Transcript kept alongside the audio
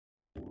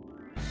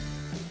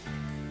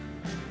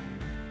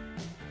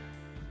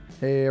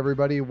Hey,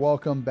 everybody.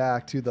 Welcome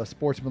back to the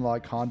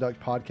Sportsmanlike Conduct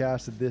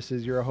Podcast. This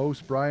is your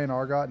host, Brian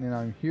Argot, and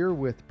I'm here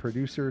with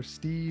producer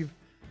Steve.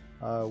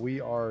 We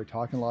are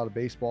talking a lot of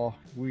baseball.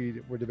 We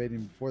were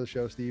debating before the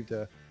show, Steve,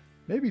 to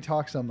maybe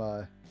talk some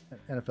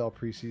NFL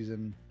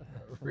preseason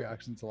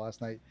reactions to last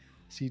night.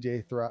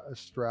 CJ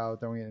Stroud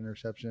throwing an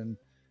interception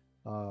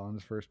on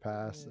his first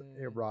pass.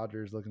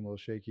 Rodgers looking a little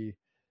shaky.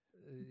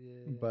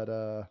 But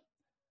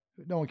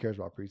no one cares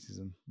about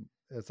preseason.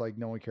 It's like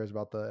no one cares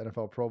about the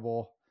NFL Pro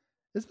Bowl.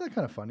 Isn't that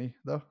kind of funny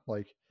though?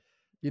 Like,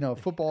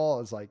 football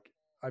is like,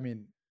 I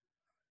mean,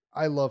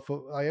 I love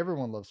football. Like,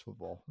 everyone loves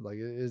football. Like,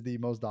 it is the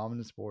most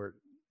dominant sport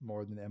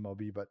more than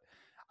MLB, but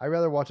I'd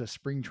rather watch a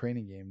spring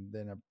training game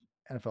than an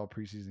NFL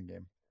preseason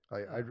game.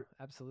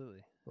 Absolutely.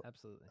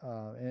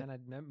 And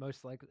I'd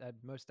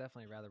most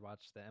definitely rather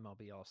watch the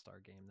MLB All-Star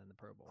game than the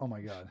Pro Bowl. oh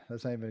my God,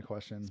 that's not even a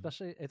question.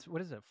 Especially,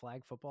 what is it,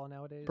 flag football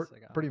nowadays?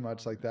 Pretty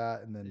much like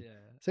that. And then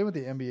same with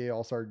the NBA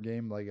All-Star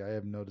game. Like, I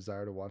have no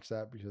desire to watch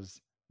that because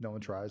no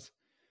one tries.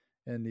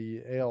 And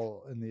the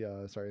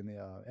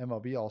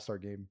MLB All-Star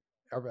game,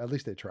 at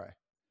least they try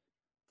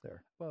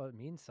there. Well, it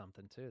means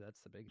something too.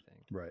 That's the big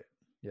thing. Right.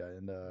 Yeah.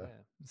 And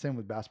same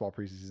with basketball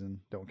preseason.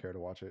 Don't care to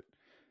watch it.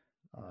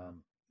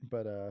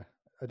 But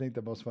I think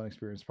the most fun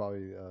experience is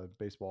probably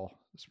baseball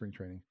spring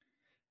training,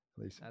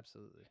 at least.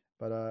 Absolutely.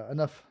 But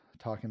enough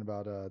talking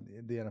about the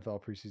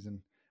NFL preseason.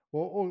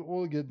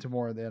 We'll get to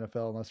more of the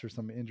NFL unless there's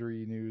some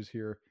injury news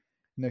here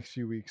next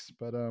few weeks.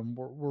 But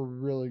we're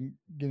really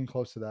getting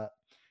close to that.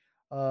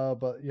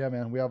 But yeah,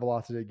 man, we have a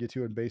lot to get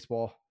to in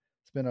baseball.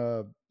 It's been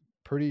a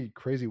pretty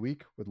crazy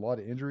week with a lot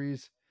of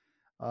injuries.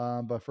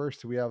 But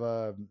first, we have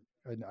I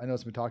know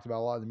it's been talked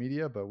about a lot in the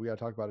media, but we got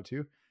to talk about it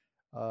too.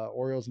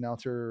 Orioles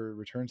announcer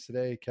returns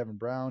today, Kevin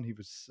Brown. He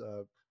was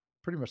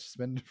pretty much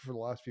suspended for the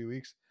last few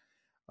weeks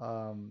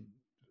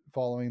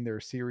following their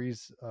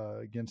series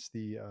against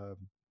the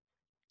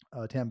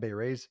Tampa Bay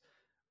Rays,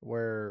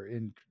 where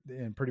in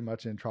pretty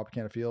much in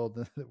Tropicana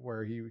Field,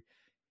 where he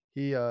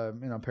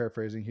and I'm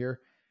paraphrasing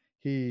here,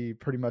 he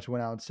pretty much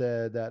went out and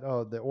said that,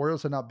 the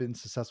Orioles have not been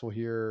successful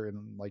here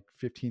in like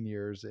 15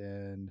 years.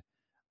 And,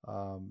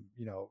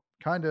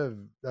 kind of,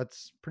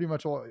 that's pretty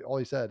much all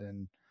he said.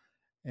 And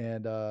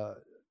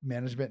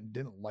management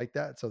didn't like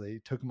that. So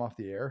they took him off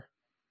the air.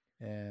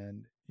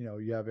 And,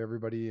 you have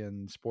everybody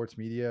in sports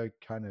media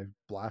kind of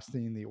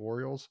blasting the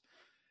Orioles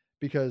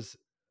because,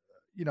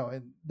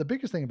 and the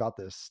biggest thing about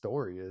this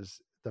story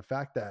is the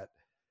fact that,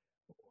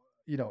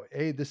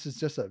 this is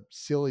just a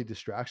silly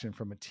distraction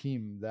from a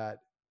team that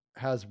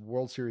has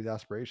World Series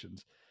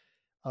aspirations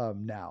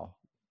now.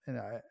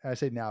 And I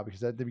say now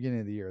because at the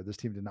beginning of the year, this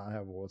team did not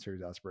have World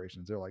Series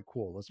aspirations. They're like,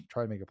 cool, let's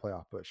try to make a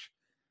playoff push.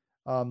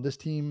 This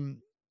team,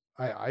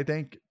 I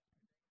think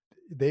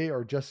they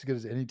are just as good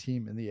as any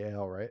team in the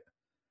AL, right?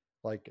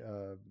 Like,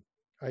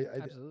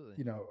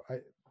 Absolutely.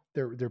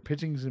 Their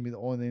pitching is going to be the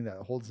only thing that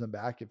holds them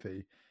back if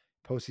a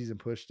postseason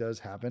push does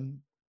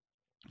happen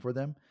for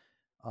them.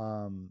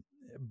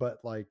 But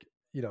like,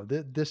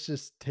 this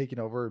just taking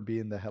over and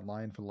being the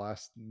headline for the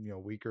last,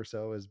 week or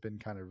so has been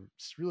kind of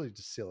really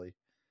just silly.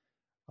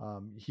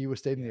 He was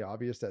stating the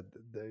obvious that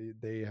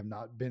they have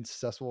not been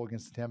successful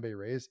against the Tampa Bay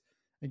Rays.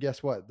 And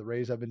guess what? The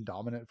Rays have been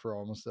dominant for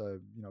almost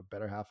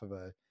better half of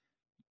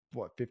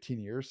 15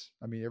 years.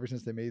 I mean, ever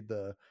since they made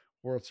the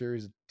World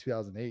Series in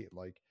 2008,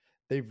 like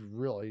they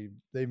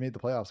made the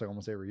playoffs like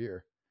almost every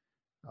year.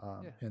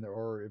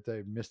 Or if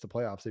they missed the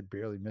playoffs, they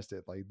barely missed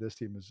it. Like, this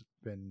team has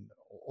been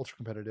ultra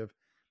competitive.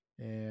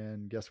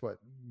 And guess what?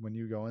 When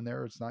you go in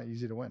there, it's not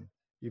easy to win,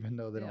 even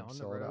though they don't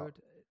sell it out.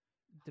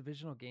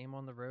 Divisional game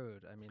on the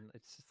road. I mean,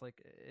 it's just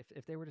like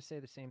if they were to say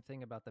the same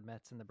thing about the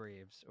Mets and the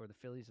Braves or the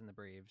Phillies and the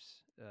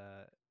Braves,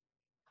 I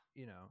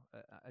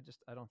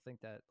don't think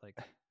that like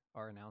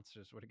our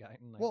announcers would have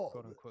gotten like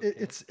quote unquote.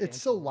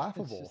 It's so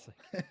laughable.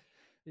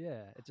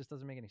 It just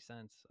doesn't make any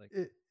sense. Like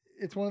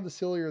it's one of the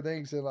sillier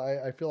things, and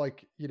I feel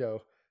like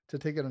to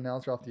take an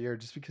announcer off the air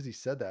just because he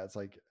said that, it's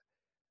like,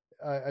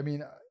 I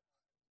mean,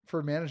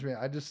 for management,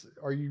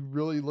 are you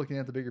really looking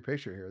at the bigger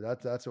picture here?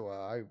 That's what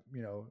I'm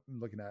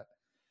looking at.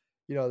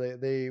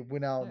 They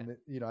went out and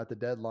at the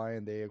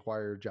deadline they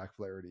acquired Jack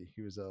Flaherty.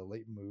 He was a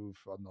late move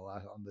on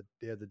the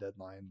day of the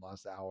deadline,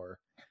 last hour.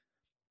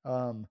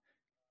 I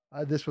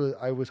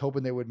was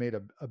hoping they would made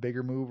a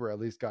bigger move, or at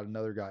least got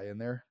another guy in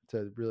there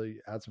to really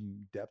add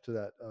some depth to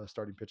that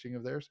starting pitching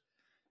of theirs.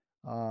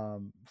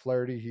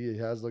 Flaherty, he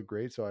has looked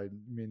great, so I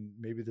mean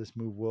maybe this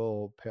move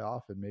will pay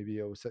off, and maybe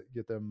it will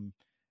get them,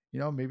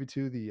 maybe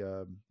to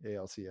the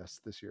ALCS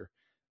this year.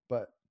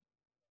 But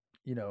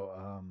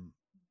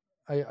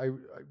I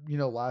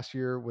last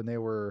year when they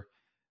were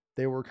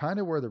kind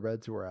of where the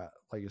Reds were at,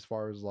 like as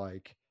far as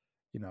like,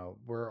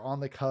 we're on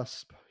the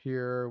cusp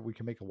here, we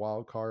can make a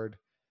wild card.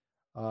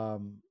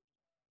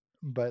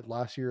 But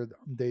last year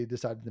they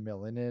decided to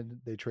mail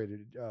in. They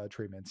traded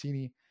Trey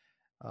Mancini,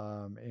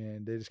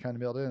 and they just kind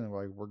of mailed in and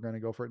were like, we're going to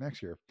go for it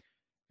next year.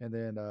 And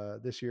then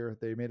this year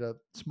they made a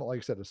small, like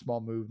I said, a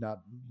small move, not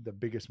the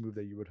biggest move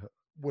that you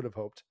would have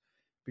hoped,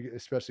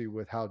 especially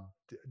with how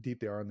deep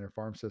they are in their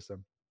farm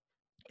system.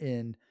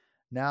 And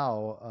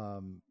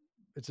Now,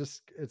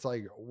 it's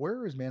like,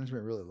 where is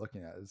management really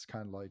looking at? It's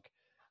kind of like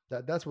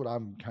that. That's what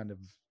I'm kind of,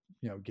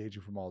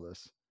 gauging from all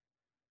this.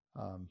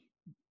 Um,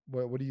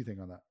 what do you think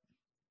on that?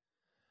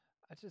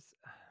 I just,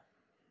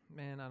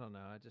 man, I don't know.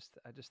 I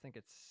just think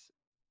it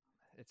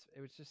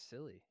was just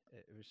silly.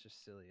 It was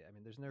just silly. I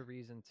mean, there's no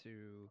reason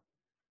to,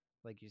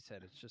 like you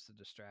said, it's just a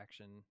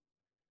distraction.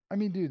 I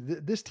mean, dude, I don't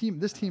know. this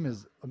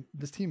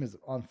team is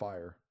on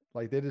fire.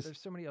 Like they just There's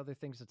so many other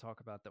things to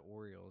talk about the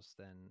Orioles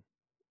than,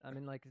 I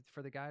mean, like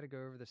for the guy to go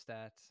over the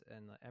stats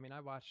and I mean, I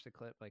watched the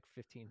clip like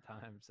 15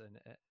 times and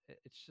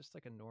it's just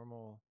like a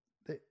normal,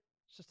 they,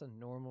 it's just a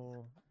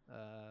normal,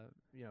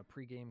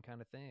 pregame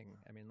kind of thing.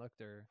 I mean, look,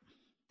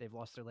 they've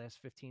lost their last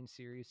 15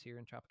 series here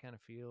in Tropicana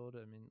Field.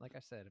 I mean, like I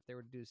said, if they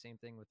were to do the same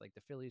thing with like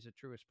the Phillies at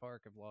Truist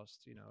Park have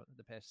lost,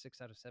 the past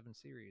 6 out of 7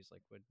 series,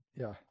 like would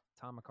yeah,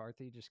 Tom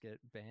McCarthy just get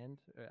banned?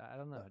 I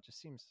don't know. It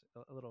just seems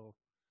a little.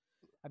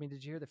 I mean,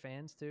 did you hear the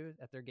fans too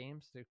at their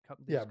games? There's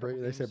yeah. a couple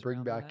They games said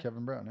bring surrounding back that.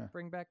 Kevin Brown. Yeah,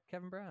 Bring back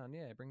Kevin Brown,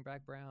 yeah, bring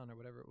back Brown or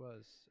whatever it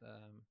was.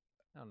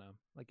 I don't know.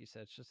 Like you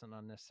said, it's just an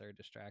unnecessary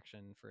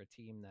distraction for a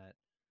team that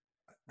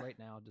right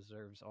now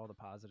deserves all the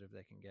positive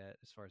they can get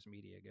as far as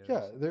media yeah.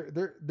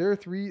 goes. They're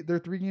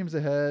 3 games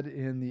ahead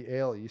in the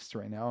AL East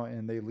right now,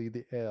 and they lead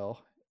the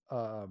AL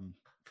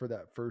for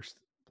that first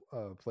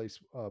place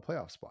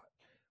playoff spot,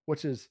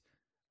 which is,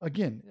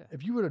 again, Yeah,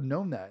 if you would have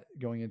known that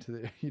going into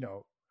the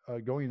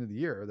going into the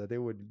year that they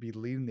would be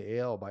leading the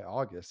AL by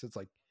August, it's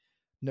like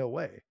no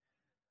way.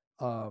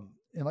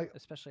 And like,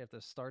 especially after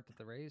the start that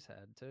the Rays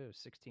had too,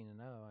 16-0.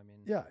 I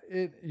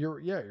mean,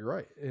 you're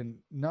right, and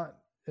not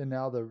and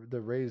now the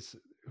Rays,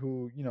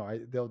 who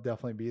they'll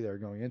definitely be there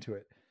going into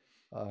it.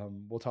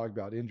 We'll talk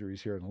about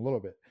injuries here in a little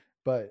bit,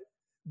 but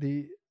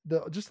the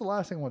just the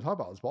last thing I want to talk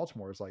about is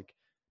Baltimore. Is like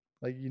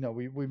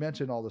we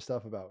mentioned all the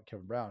stuff about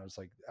Kevin Brown. It's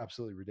like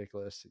absolutely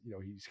ridiculous.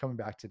 He's coming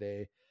back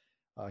today.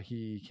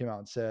 He came out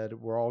and said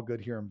we're all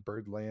good here in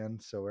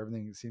Birdland, so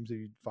everything seems to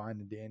be fine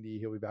and dandy.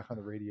 He'll be back on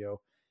the radio.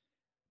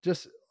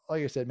 Just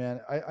like I said,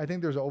 man, I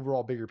think there's an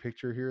overall bigger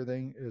picture here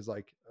thing is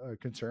like a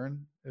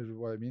concern is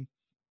what I mean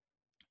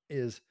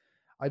is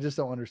I just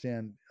don't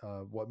understand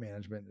what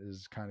management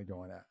is kind of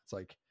going at. It's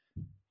like,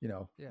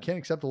 yeah, can't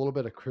accept a little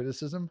bit of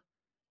criticism.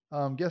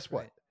 Guess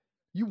what? right.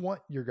 You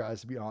want your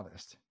guys to be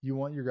honest. You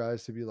want your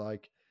guys to be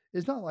like,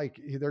 it's not like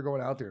they're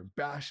going out there and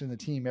bashing the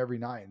team every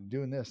night and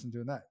doing this and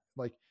doing that.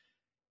 Like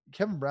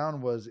Kevin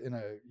Brown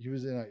he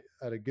was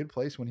at a good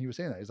place when he was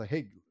saying that. He's like,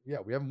 hey, yeah,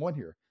 we haven't won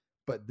here,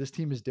 but this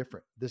team is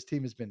different. This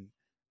team has been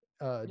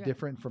Yeah,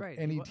 different from right.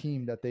 any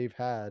team that they've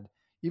had.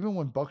 Even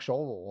when Buck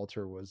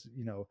Showalter was,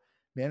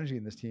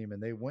 managing this team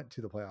and they went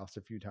to the playoffs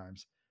a few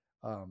times,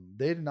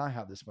 they did not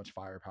have this much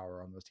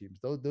firepower on those teams.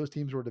 Those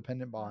teams were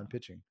dependent on No.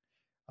 pitching.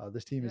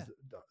 This team Yeah. is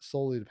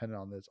solely dependent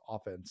on its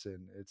offense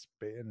and its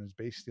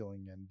base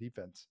stealing and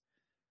defense.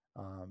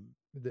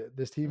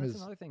 This And team that's is,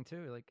 another thing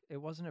too. Like it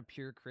wasn't a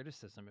pure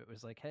criticism. It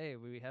was like, hey,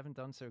 we haven't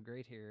done so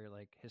great here,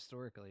 like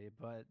historically,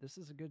 but this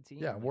is a good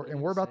yeah, team. Like he we're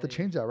didn't about to say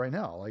change that right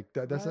now. Like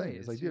that's the thing. right.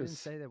 It's like, He dude, didn't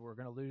say that we're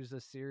gonna lose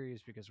this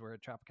series because we're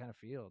at Tropicana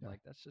Field. yeah,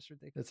 Like that's just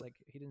ridiculous. it's Like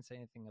he didn't say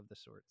anything of the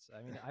sorts.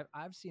 I mean,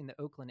 I've seen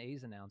the Oakland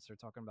A's announcer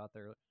talking about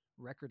their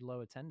record low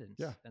yeah.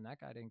 attendance, and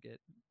that guy didn't get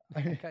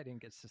I mean, that guy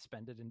didn't get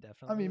suspended I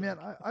indefinitely. mean, man,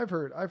 Like I've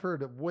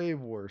heard way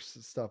worse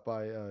stuff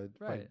by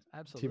right, team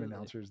absolutely.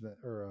 announcers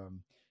or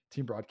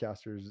team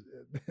broadcasters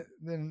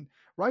than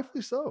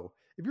rightfully so.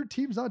 If your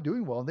team's not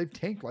doing well and they've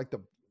tanked like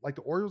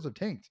the Orioles have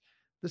tanked,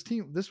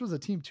 this was a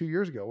team 2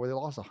 years ago where they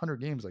lost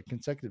 100 games like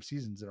consecutive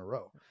seasons in a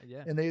row,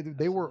 Yeah, and they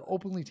were absolutely.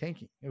 openly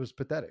tanking. It was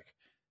pathetic.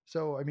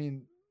 So I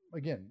mean,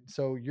 again,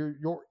 so you're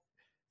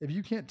if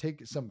you can't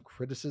take some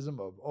criticism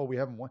of, oh, we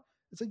haven't won,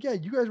 it's like, yeah,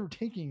 you guys were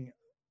tanking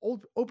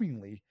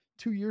openly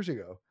 2 years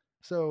ago.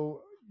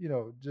 So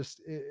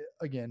just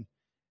again,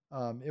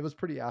 it was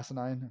pretty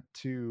asinine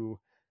to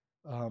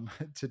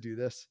to do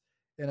this.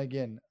 And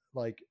again,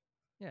 like,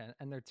 Yeah,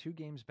 and they're 2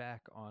 games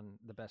back on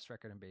the best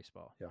record in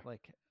baseball. yeah,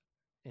 Like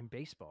in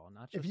baseball,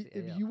 not just the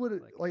if AL. you would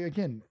Like like,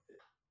 again,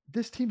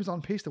 this team is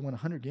on pace to win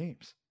 100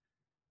 games.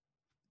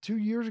 2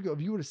 years ago,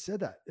 if you would have said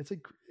that, it's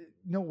like,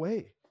 no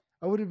way.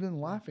 I would have been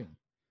yeah, laughing.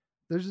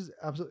 There's just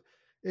absolute.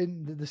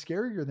 And the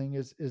scarier thing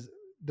is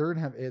they're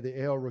gonna have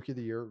the AL Rookie of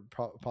the Year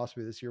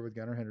possibly this year with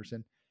Gunnar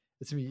Henderson.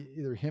 It's gonna be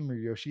either him or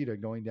Yoshida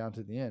going down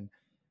to the end.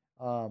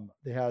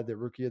 They had the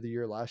Rookie of the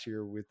Year last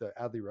year with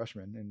Adley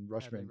Rushman, and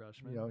Adley Rushman,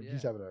 Rushman.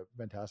 he's Yeah, having a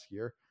fantastic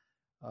year.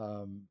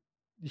 Um,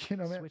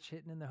 man, switch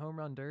hitting in the home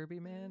run derby,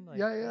 man. Like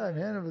yeah,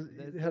 man,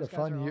 it had a those guys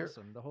fun are year.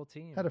 awesome. The whole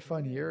team. Had a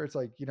fun Yeah, year. It's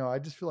like, I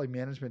just feel like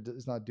management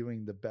is not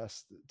doing the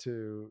best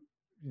to,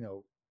 you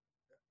know,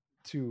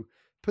 to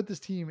put this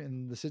team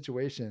in the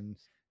situation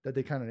that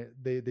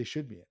they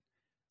should be in.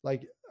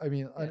 Like, I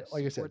mean, yeah.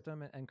 like I said, Support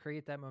them and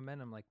create that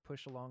momentum. Like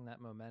push along that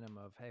momentum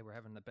of hey, we're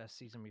having the best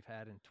season we've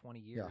had in 20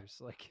 yeah, years.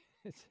 Like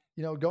it's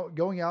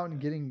going out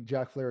and getting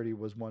Jack Flaherty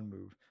was one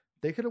move.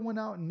 They could have went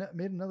out and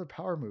made another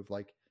power move.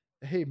 Like,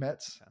 hey,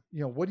 Mets,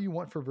 yeah, what do you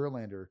want for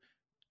Verlander?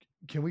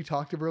 Can we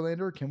talk to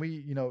Verlander? Can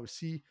we,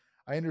 see?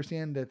 I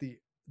understand that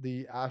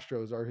the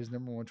Astros are his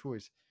number one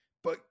choice,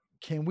 but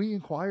can we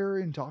inquire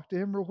and talk to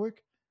him real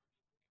quick?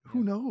 Yeah.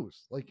 Who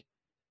knows? Like,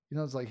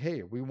 it's like,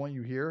 hey, we want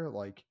you here.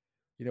 Like,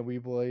 we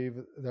believe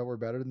that we're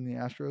better than the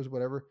Astros,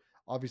 whatever.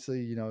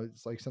 Obviously,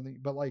 it's like something,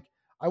 but like,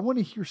 I want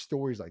to hear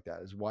stories like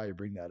that. Is why I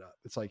bring that up.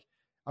 It's like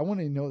I want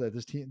to know that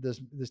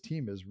this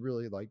team is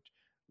really like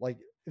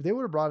if they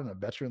would have brought in a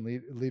veteran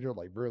leader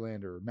like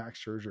Verlander or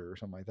Max Scherzer or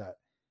something like that,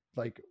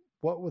 like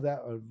what would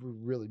that have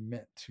really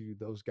meant to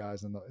those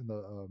guys in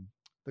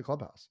the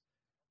clubhouse?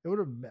 It would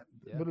have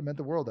meant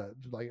the world that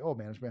like, oh,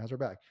 management has our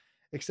back.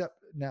 Except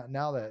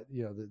now that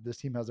this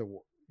team has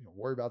to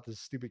worry about this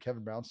stupid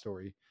Kevin Brown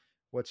story,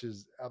 which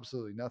is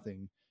absolutely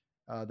nothing.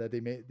 That they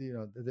made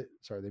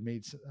they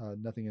made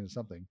nothing into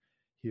something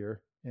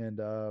here, and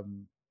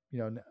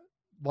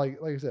like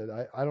I said,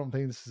 I don't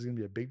think this is going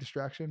to be a big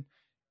distraction.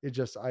 It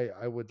just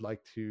I would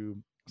like to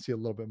see a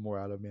little bit more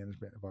out of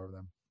management if I were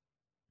them.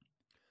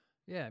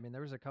 Yeah, I mean,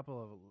 there was a couple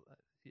of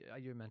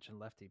you mentioned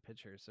lefty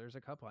pitchers. There's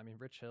a couple. I mean,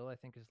 Rich Hill, I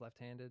think, is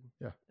left-handed.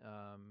 Yeah.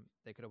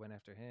 They could have went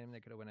after him.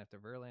 They could have went after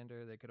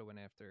Verlander. They could have went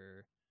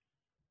after.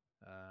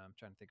 I'm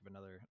trying to think of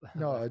another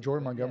No, lefty,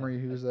 Jordan but yeah, Montgomery,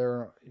 who's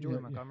there.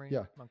 Jordan Montgomery.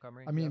 Yeah.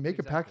 Montgomery. I mean, Yep, make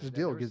a exactly. package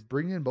deal. Because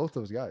bring in both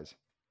those guys.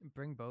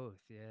 Bring both.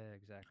 Yeah,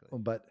 exactly.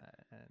 But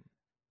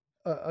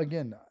And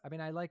again, I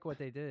mean, I like what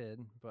they did,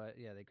 but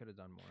yeah, they could have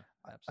done more.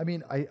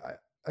 Absolutely. I mean,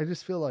 I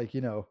just feel like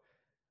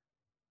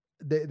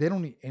they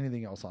don't need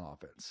anything else on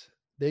offense.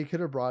 They could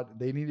have brought.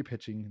 They needed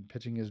pitching.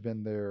 Pitching has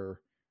been their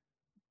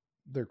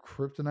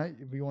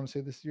kryptonite, if you want to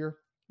say, this year.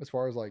 As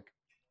far as like,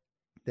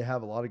 they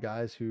have a lot of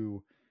guys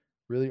who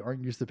really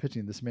aren't used to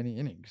pitching this many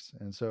innings,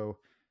 and so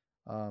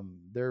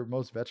their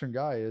most veteran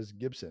guy is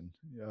Gibson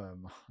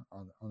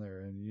on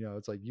there, and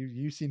it's like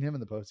you've seen him in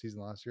the postseason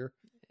last year.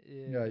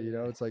 Yeah,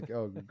 it's like,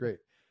 oh, great,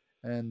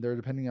 and they're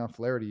depending on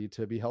Flaherty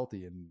to be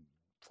healthy, and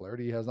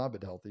Flaherty has not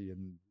been healthy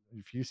in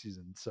a few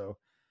seasons. So,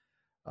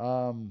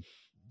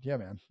 yeah,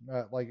 man,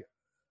 like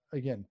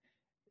again,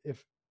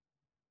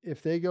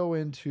 if they go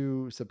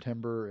into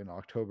September and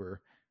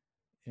October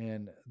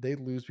and they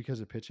lose because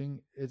of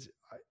pitching, it's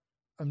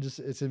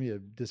gonna be a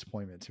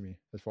disappointment to me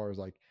as far as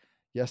like,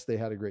 yes, they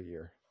had a great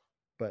year,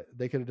 but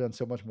they could have done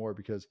so much more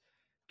because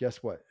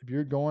guess what? If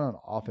you're going on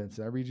offense,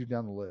 and I read you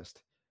down the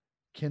list,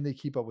 can they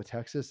keep up with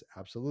Texas?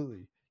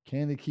 Absolutely.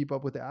 Can they keep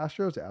up with the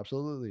Astros?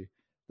 Absolutely.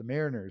 The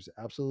Mariners?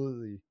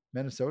 Absolutely.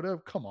 Minnesota?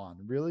 Come on,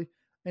 really?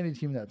 Any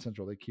team in that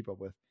Central they keep up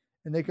with,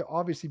 and they could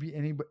obviously be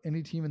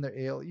any team in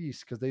the AL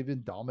East because they've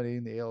been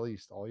dominating the AL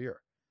East all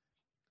year.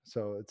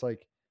 So it's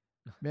like,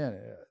 man,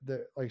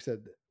 like I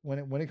said,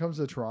 when it comes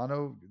to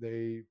Toronto,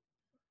 they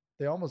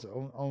almost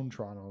own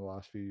Toronto in the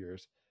last few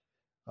years.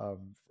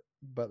 Um,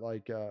 but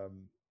like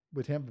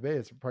with Tampa Bay,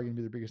 it's probably gonna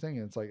be the biggest thing.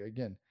 And it's like,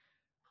 again,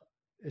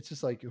 it's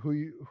just like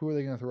who are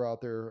they gonna throw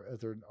out there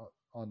as they're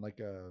on like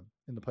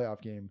in the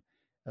playoff game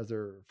as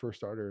their first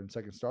starter and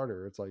second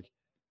starter? It's like,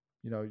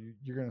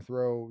 you're gonna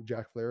throw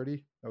Jack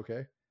Flaherty,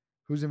 okay?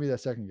 Who's gonna be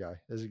that second guy?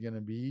 Is it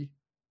gonna be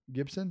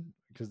Gibson?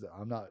 Because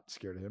I'm not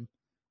scared of him.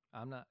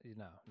 I'm not.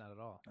 Not at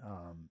all.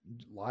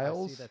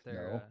 Lyles? I see that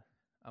they're.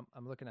 No.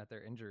 I'm looking at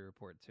their injury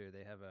report too.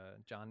 They have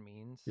John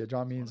Means. Yeah,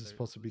 John Means is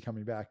supposed to be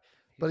coming back.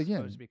 But He's again,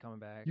 supposed to be coming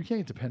back. you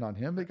can't depend on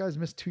him. That guy's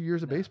missed 2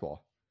 years of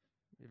baseball.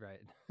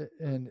 Right.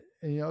 And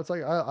it's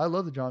like, I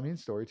love the John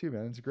Means story too,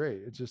 man. It's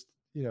great. It's just,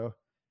 him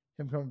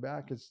coming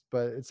back.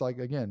 But it's like,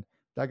 again,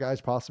 that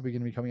guy's possibly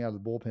going to be coming out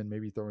of the bullpen,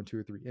 maybe throwing 2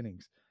 or 3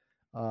 innings.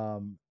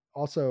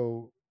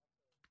 Also,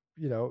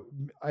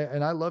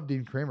 I love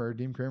Dean Kramer.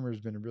 Dean Kramer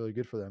has been really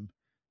good for them.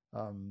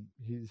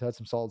 He's had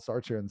some solid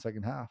starts here in the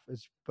second half.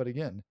 But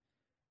again,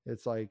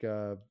 it's like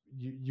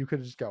you could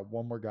have just got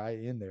one more guy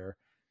in there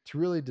to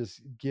really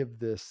just give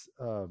this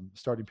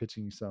starting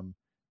pitching some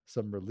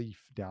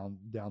relief down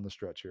the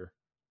stretch here.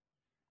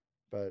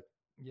 But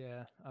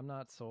yeah, I'm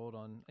not sold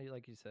on,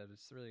 like you said,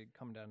 it's really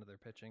come down to their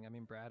pitching. I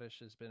mean, Bradish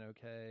has been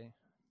okay,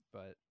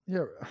 but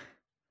yeah,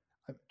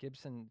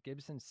 Gibson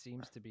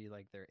seems to be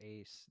like their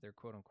ace, their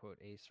quote unquote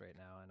ace right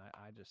now, and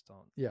I just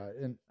don't. Yeah,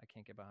 and I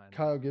can't get behind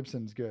Kyle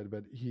Gibson's good,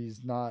 but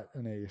he's not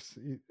an ace.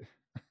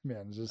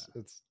 Man,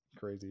 it's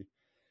crazy.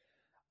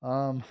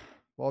 Well,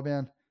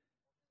 man,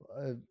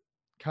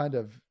 kind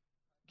of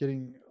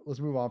let's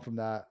move on from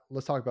that.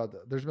 Let's talk about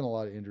there's been a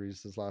lot of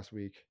injuries this last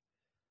week.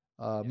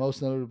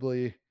 Most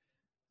notably,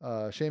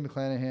 Shane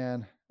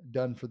McClanahan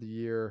done for the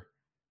year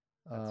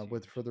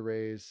for the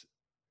Rays.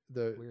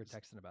 We were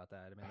texting about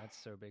that. I mean,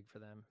 that's so big for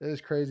them. It is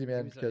crazy,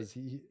 man, because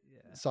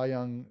Cy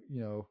Young,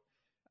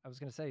 I was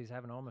gonna say he's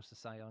having almost a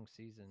Cy Young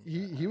season.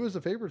 He was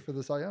a favorite for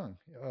the Cy Young.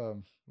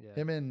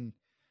 Him and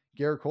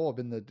Garrett Cole have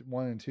been the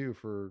 1 and 2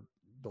 for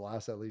the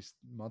last at least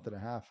month and a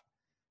half,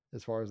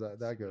 as far as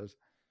that goes.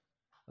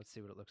 Let's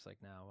see what it looks like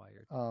now. While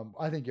you're,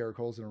 I think Garrett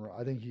Cole's gonna.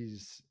 I think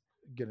he's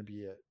gonna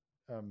be it.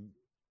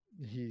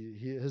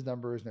 His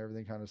numbers and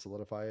everything kind of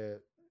solidify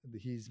it.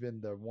 He's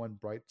been the one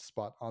bright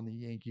spot on the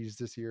Yankees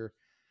this year.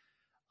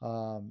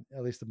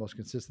 At least the most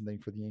consistent thing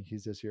for the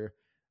Yankees this year.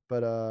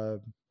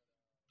 But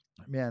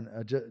man,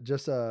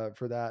 just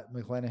for that,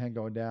 McClanahan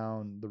going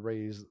down, the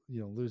Rays,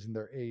 losing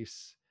their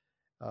ace,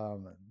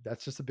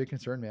 That's just a big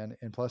concern, man.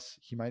 And plus,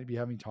 he might be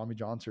having Tommy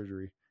John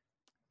surgery,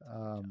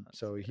 Tommy John's,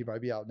 so he yeah.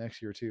 might be out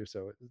next year too.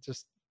 So it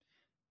just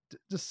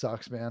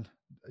sucks, man.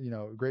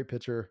 Great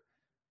pitcher.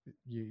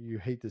 You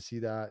hate to see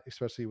that,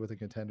 especially with a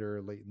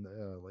contender late in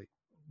the late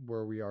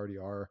where we already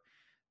are,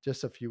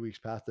 just a few weeks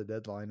past the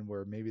deadline,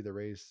 where maybe the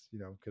Rays,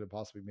 could have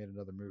possibly made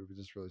another move. It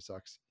just really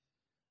sucks.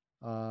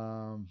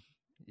 Um,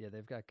 Yeah,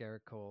 they've got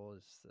Garrett Cole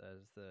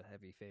as the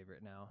heavy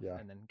favorite now, yeah,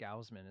 and then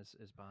Gausman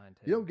is behind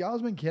him.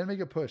 Gausman can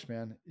make a push,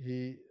 man.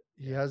 He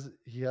Yeah. has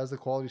the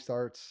quality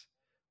starts.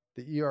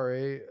 The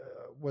ERA,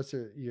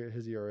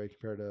 his ERA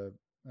compared to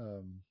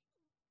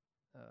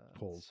Let's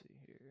Cole's? see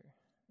here.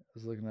 I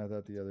was looking at that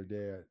Let's the other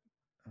figure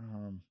day.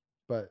 it.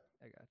 But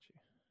I got you.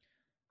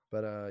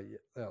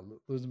 yeah,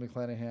 losing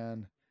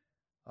McClanahan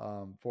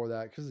for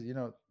that, because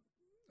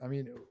I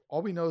mean,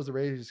 all we know is the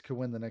Rays could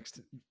win their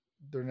next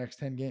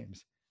 10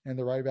 games, and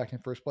they're right back in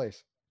first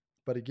place.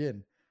 But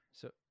again,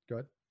 So go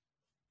ahead.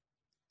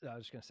 I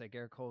was just gonna say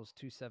Garrett Cole's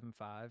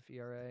 2.75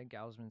 ERA.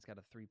 Gausman's got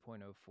a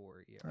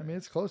 3.04 I mean, ERA.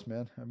 it's close,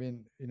 man. I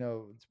mean,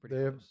 It's pretty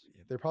close.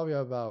 they probably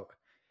have about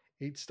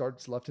 8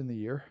 starts left in the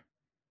year,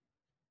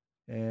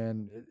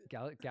 and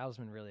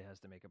Gausman really has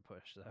to make a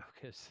push though,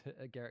 because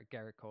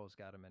Garrett Cole's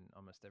got him in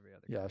almost every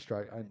other yeah,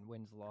 strike. category. I mean,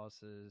 wins,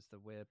 losses, the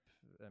WHIP.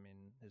 I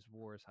mean, his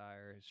WAR is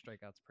higher. His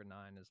strikeouts per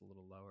nine is a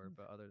little lower,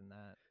 but other than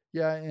that,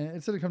 Yeah, and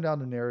it's going to come down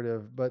to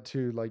narrative, but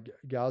to like yeah.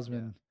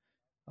 Gausman,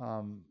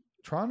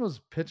 Toronto's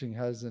pitching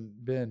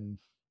hasn't been.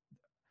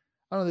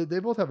 I don't know. They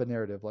both have a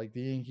narrative. Like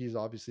the Yankees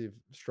obviously have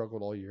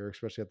struggled all year,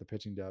 especially at the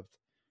pitching depth.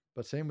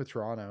 But same with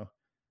Toronto.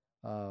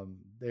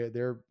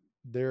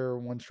 Their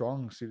one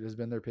strong suit has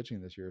been their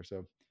pitching this year.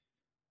 So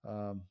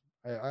um,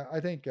 I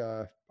think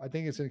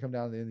it's going to come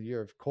down to the end of the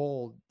year. If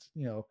Cole,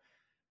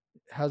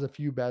 has a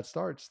few bad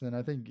starts, then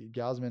I think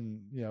Gausman,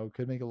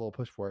 could make a little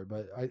push for it.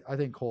 But I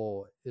think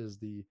Cole is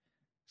the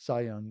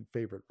Cy Young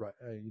favorite, right?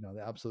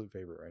 The absolute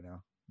favorite right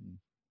now. Mm.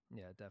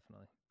 Yeah,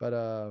 definitely.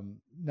 But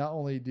not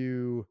only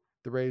do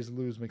the Rays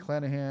lose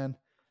McClanahan,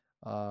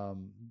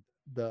 um,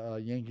 the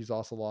Yankees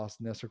also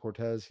lost Nestor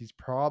Cortes. He's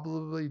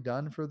probably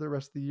done for the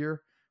rest of the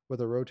year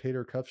with a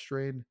rotator cuff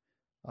strain.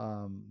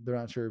 They're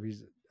not sure if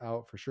he's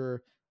out for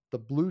sure. The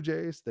Blue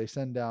Jays, they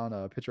send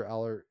down pitcher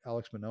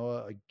Alex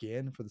Manoah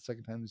again for the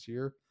second time this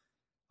year.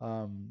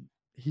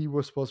 He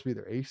was supposed to be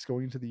their ace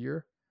going into the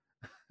year.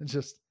 It's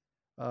just,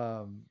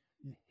 um,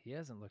 He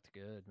hasn't looked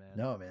good, man.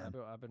 no, man.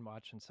 I've been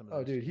watching some of Oh,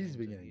 those dude, he's games, and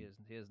beginning.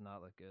 he has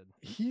not looked good.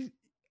 He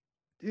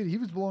Dude, he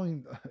was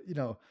blowing,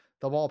 the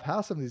ball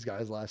past some of these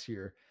guys last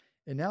year.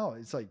 And now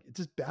it's like, it's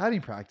just batting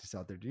practice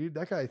out there, dude.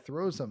 That guy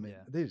throws something.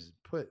 Yeah, They just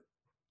put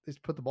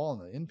the ball in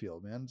the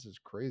infield, man. It's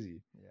just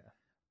crazy.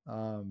 yeah.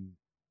 Um,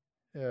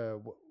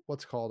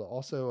 what's called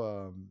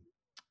also,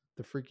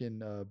 the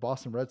freaking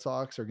Boston Red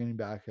Sox are getting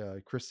back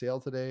Chris Sale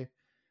today.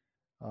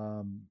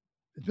 Um,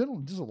 it's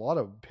been just a lot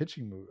of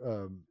pitching move.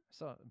 I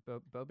saw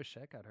Bo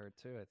Bichette got hurt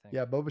too. I think.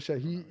 Yeah, Bo Bichette,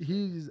 If I'm not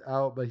mistaken. he's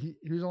out, but he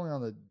was only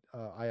on the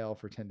IL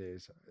for 10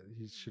 days.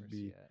 He should Where's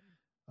he be at?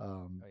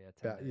 Oh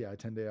yeah, 10 day. yeah,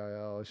 10-day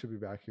IL. I should be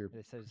back here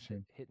It says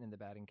soon. hitting in the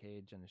batting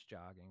cage and is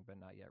jogging, but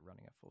not yet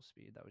running at full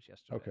speed. That was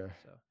yesterday. Okay.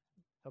 So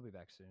he'll be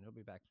back soon. He'll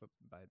be back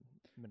by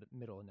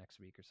middle of next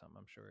week or something,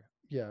 I'm sure.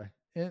 Yeah,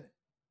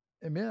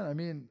 and man, I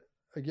mean,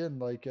 again,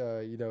 like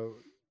the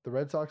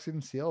Red Sox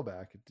getting CL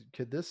back.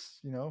 Could this,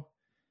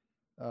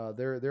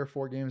 they're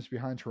 4 games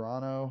behind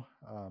Toronto.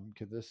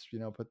 Could this,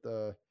 put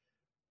the?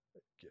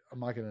 I'm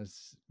not gonna,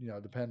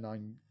 depend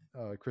on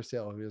Chris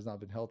Sale, who has not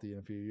been healthy in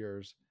a few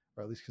years,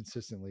 or at least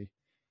consistently.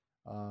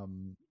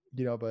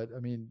 But I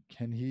mean,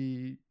 can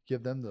he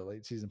give them the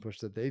late season push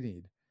that they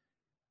need?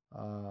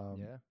 Um,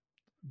 Yeah.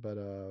 but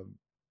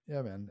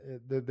yeah, man,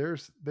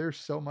 there's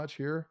so much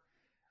here,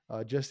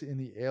 just in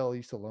the AL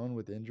East alone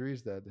with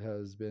injuries that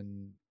has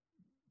been.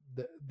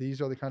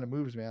 These are the kind of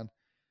moves, man,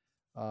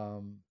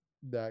 um,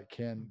 that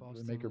can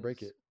make or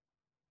break it.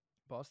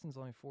 Boston's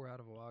only 4 out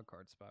of a wild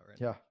card spot right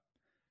Yeah, now,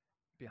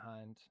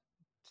 behind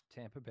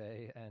Tampa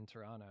Bay and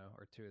Toronto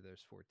are 2 of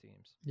those 4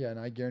 teams yeah, and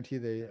I guarantee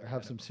they that are have ahead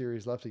of some them.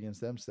 series left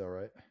against them still,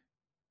 right?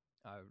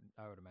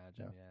 I would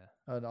imagine, Yeah,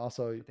 yeah. and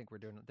also, I think we're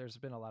doing. There's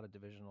been a lot of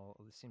divisional.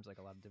 It seems like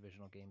a lot of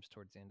divisional games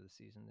towards the end of the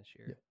season this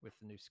yeah, year with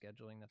the new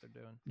scheduling that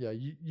they're doing. yeah.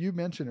 You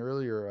mentioned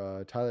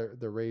earlier,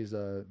 the Rays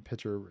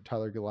pitcher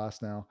Tyler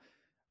Glass. Now,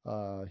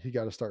 he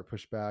got to start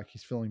push back.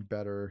 He's feeling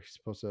better. He's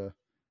supposed to.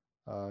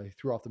 He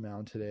threw off the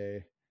mound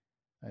today,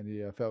 and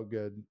he felt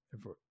good.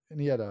 And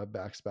he had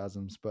back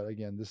spasms. But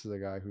again, this is a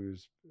guy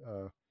who's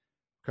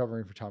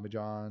covering for Tommy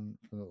John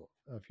from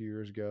a few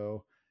years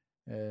ago,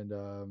 and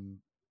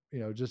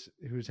just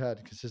who's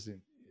had consistent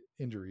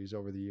injuries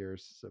over the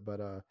years. So, but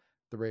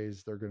the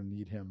Rays, they're going to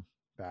need him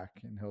back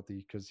and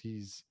healthy, because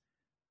he's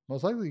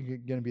most likely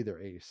going to be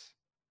their ace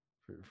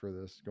for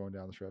this going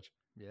down the stretch.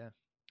 Yeah.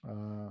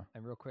 Uh,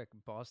 And real quick,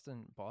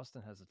 Boston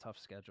has a tough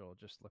schedule.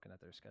 Just looking at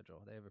their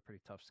schedule, they have a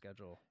pretty tough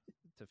schedule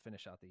to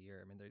finish out the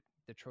year. I mean,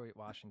 Detroit,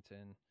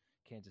 Washington,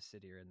 Kansas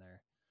City are in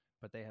there,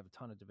 but they have a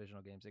ton of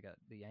divisional games. They got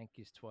the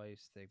Yankees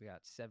twice. They've got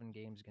 7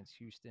 games against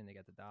Houston. They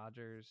got the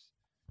Dodgers.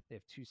 They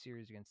have 2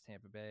 series against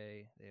Tampa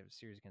Bay. They have a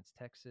series against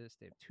Texas.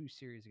 They have 2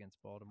 series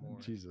against Baltimore.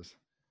 Jesus.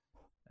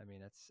 I mean,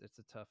 it's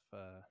a tough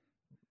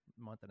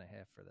month and a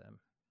half for them,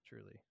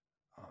 truly.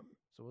 Um,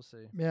 So we'll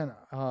see. Man,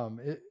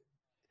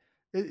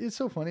 it's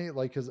so funny,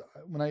 like, because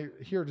when I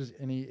hear just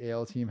any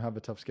AL team have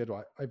a tough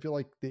schedule, I feel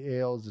like the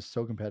AL is just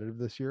so competitive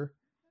this year.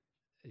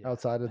 Yeah.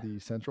 Outside of the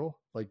Central,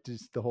 like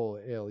just the whole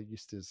AL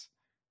East is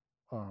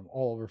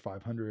all over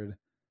 500.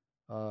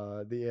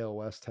 The AL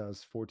West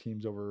has 4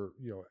 teams over,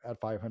 at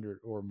 500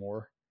 or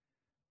more.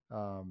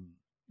 Um,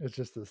 it's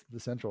just the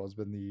Central has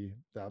been the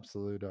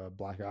absolute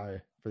black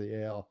eye for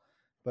the AL.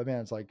 But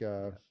man, it's like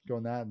Yeah.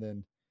 going that, and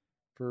then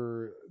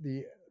for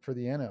the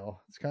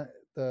NL, it's kind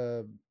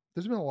of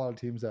there's been a lot of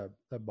teams that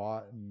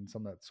bought and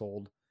some that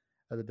sold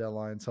at the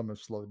deadline. Some have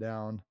slowed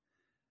down.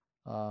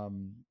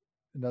 Um,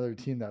 Another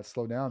team that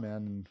slowed down, man,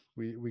 and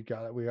we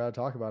got to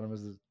talk about them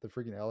is the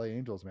freaking LA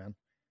Angels, man.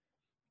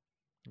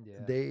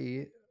 Yeah.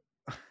 They,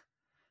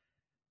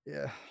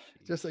 yeah,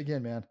 just Sheesh.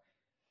 again, man,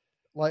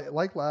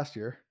 like last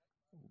year.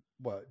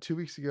 What 2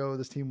 weeks ago,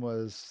 this team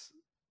was,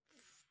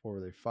 what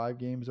were they, 5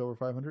 games over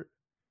 500?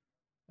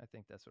 I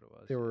think that's what it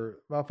was. They Yeah.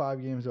 were about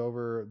 5 games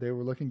over. They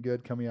were looking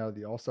good coming out of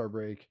the All-Star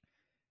break,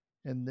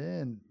 and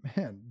then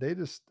man, they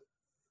just,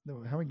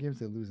 how many games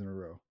did they lose in a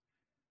row?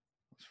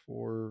 It's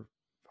 4,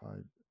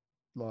 5,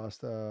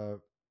 lost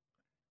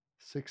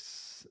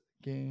 6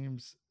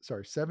 games.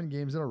 Sorry, 7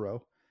 games in a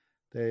row.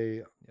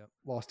 They Yep.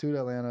 lost 2 to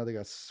Atlanta. They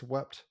got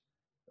swept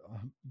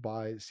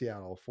by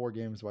Seattle, 4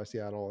 games by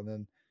Seattle, and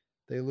then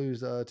they lose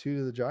 2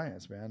 to the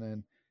Giants,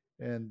 man.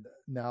 And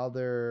now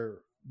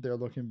they're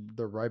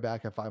right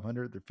back at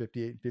 500. They're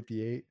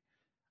 58-58.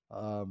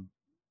 Um,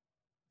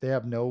 they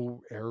have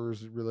no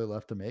errors really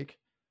left to make.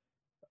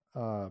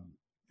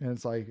 And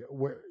it's like,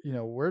 where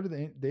do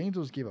the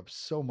Angels gave up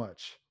so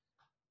much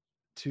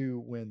to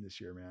win this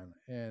year, man,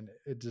 and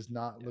it does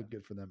not Yeah. look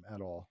good for them at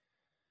all.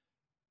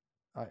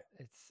 I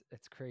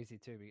It's crazy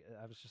too.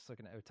 I was just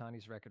looking at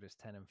Otani's record is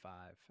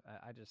 10-5.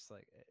 I just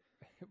like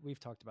we've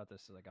talked about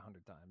this like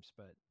 100 times,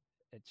 but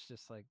it's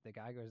just like the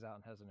guy goes out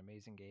and has an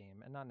amazing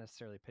game, and not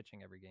necessarily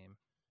pitching every game,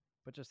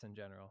 but just in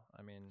general.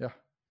 I mean, Yeah,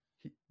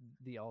 he,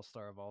 the all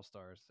star of all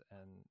stars,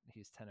 and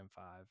he's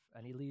 10-5,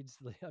 and he leads.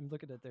 I'm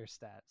looking at their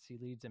stats. He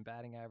leads in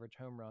batting average,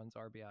 home runs,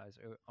 RBIs,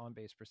 on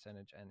base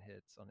percentage, and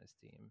hits on his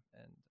team,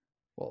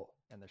 well,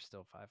 and they're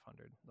still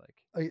 500.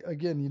 Like,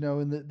 again,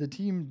 and the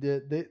team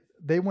did,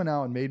 they went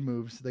out and made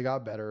moves. They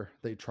got better.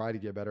 They tried to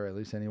get better, at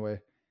least anyway.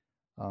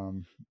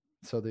 Um,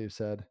 so they've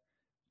said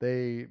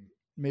they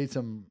made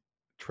some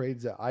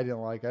trades that I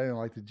didn't like. I didn't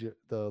like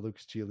the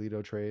Lucas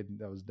Giolito trade.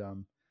 That was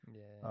dumb.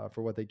 yeah,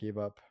 For what they gave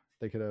up,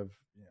 they could have,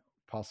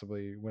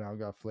 possibly went out and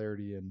got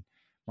Flaherty and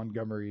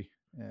Montgomery,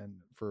 and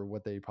for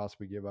what they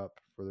possibly give up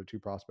for their 2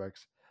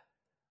 prospects.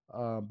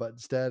 But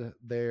instead,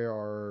 they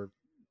are,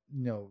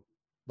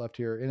 left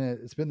here, and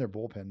it's been their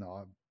bullpen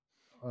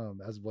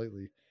as of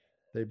lately.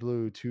 They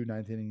blew 2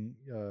 ninth inning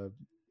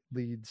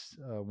leads,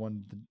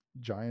 one to the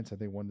Giants, I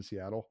think one to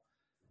Seattle.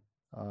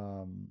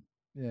 Um,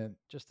 and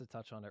just to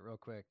touch on it real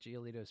quick,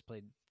 Giolito's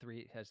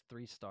has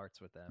 3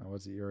 starts with them,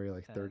 what's the ERA,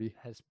 like and 30?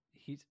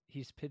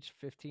 he's pitched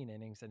 15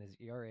 innings, and his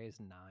ERA is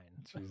 9.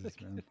 Jesus,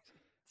 man.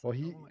 It's Well,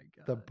 like, oh my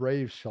the god,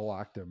 Braves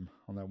shellacked him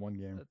on that one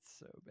game that's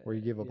so where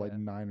he bad. gave up like Yeah,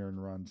 9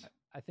 earned runs.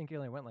 I think he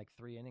only went like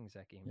 3 innings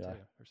that game Yeah, too,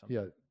 or he something.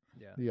 got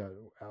Yeah, he got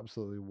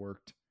absolutely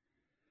worked.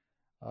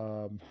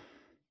 Um,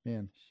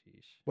 Man,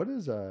 sheesh. what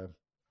is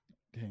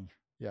dang,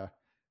 yeah.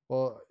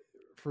 Well,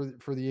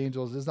 for the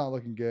Angels, it's not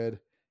looking good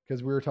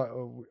because we were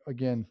talking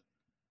again.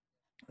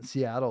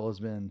 Seattle has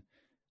been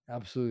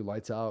absolutely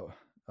lights out.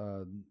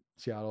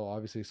 Seattle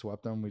obviously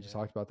swept them. We just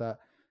Yeah, talked about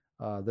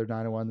that. They're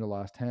 9-1 their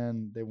last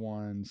 10. They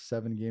won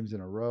 7 games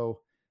in a row.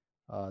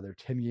 They're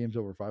 10 games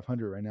over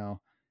 500 right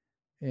now.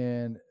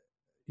 And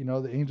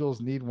the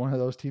Angels need one of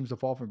those teams to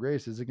fall from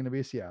grace. Is it going to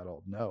be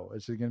Seattle? No.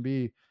 Is it going to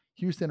be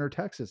Houston or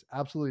Texas?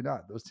 Absolutely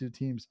not. Those 2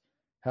 teams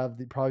have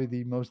probably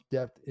the most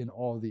depth in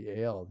all of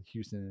the AL,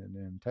 Houston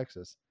and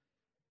Texas.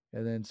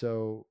 And then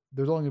so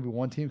there's only going to be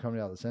one team coming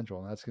out of the Central,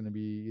 and that's going to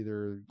be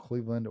either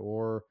Cleveland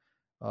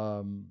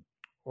um,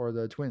 or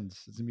the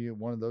Twins. It's going to be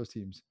one of those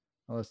teams,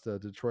 unless the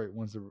Detroit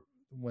runs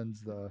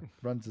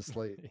the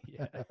slate.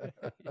 yeah,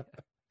 yeah.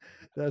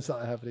 That's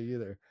not happening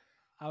either.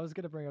 I was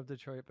gonna bring up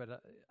Detroit, but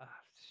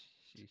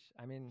sheesh.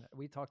 I mean,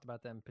 we talked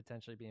about them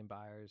potentially being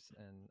buyers,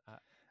 and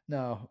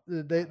No,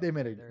 I they don't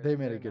made know. a They're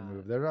good not.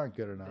 move. They're not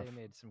good enough. They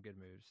made some good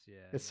moves. Yeah,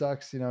 It yeah,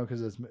 sucks,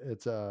 because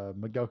it's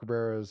Miguel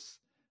Cabrera's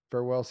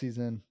farewell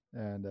season,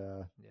 and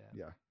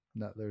yeah,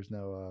 yeah, there's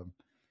no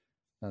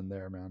none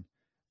there, man.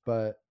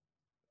 But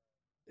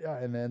yeah,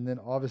 and then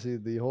obviously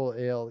the whole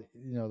AL,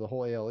 the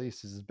whole AL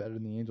East is better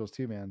than the Angels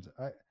too, man.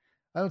 I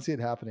don't see it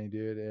happening,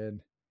 dude,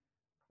 and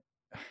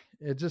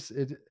it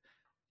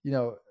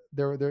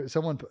there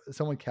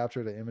someone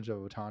captured an image of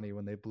Otani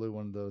when they blew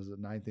one of those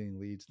 9th inning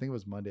leads. I think it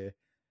was Monday,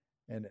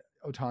 and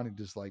Otani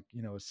just like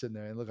was sitting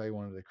there and looked like he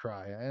wanted to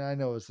cry. And I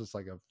know it's just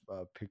like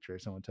a picture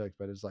someone took,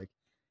 but it's like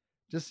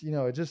just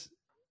it just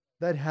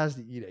that has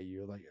to eat at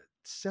you. Like,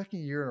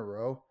 second year in a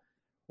row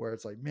where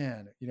it's like,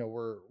 man,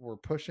 we're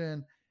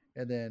pushing,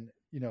 and then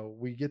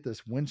we get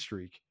this win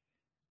streak,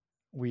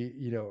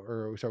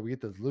 or sorry, we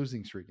get this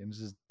losing streak, and it's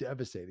just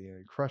devastating, and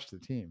it crushed the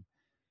team.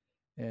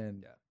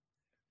 And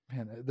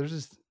Yeah. man, there's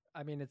just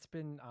I mean, it's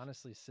been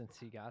honestly since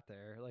he got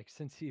there, like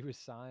since he was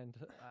signed.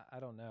 I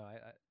don't know.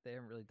 They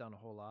haven't really done a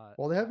whole lot.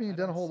 well, they haven't I even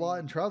done a don't whole lot see.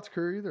 in Trout's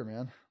career either,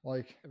 man.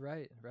 Like,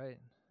 Right.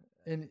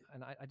 and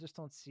And I just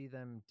don't see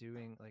them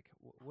doing like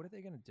what are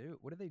they going to do?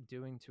 What are they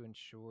doing to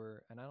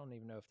ensure? And I don't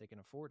even know if they can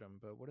afford him,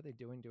 but what are they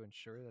doing to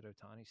ensure that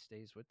Otani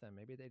stays with them?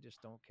 Maybe they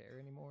just don't care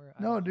anymore.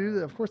 I no, don't dude,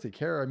 know. of course they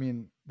care. I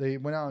mean, they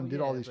went out Well, and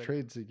did all yeah, these but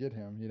trades to get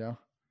him.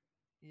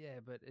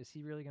 but is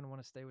he really going to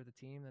want to stay with a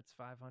team that's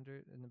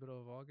 500 in the middle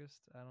of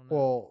August? I don't know.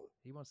 Well,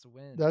 He wants to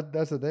win.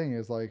 that's the thing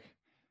is like,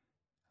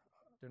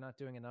 They're not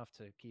doing enough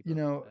to keep you him.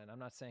 know, And I'm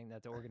not saying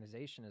that the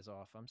organization is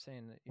off. I'm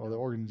saying that, well, the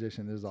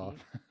organization the is off.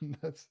 team,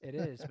 That's it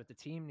is, but the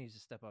team needs to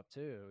step up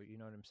too. You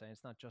know what I'm saying?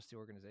 It's not just the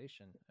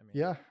organization. I mean,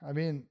 yeah. I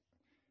mean,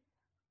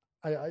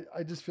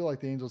 I just feel like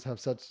the Angels have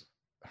such,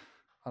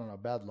 I don't know,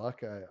 bad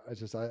luck. I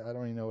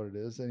don't even know what it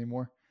is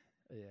anymore.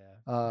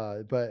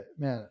 yeah. But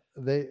man,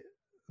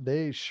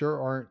 they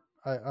sure aren't.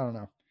 I don't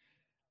know.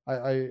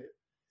 I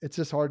it's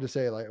just hard to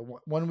say. Like,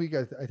 one week,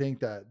 I think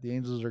that the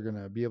Angels are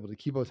gonna be able to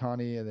keep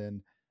Otani,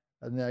 and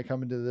then I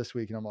come into this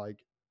week and I'm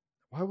like,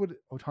 why would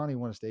Otani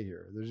want to stay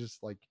here? There's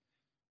just like,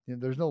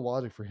 there's no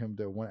logic for him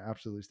to want to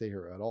absolutely stay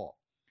here at all.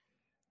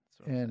 That's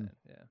what I'm And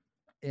saying.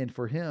 Yeah. and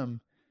for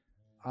him,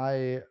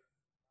 I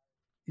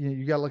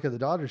you got to look at the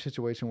Dodgers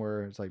situation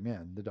where it's like,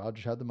 man, the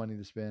Dodgers have the money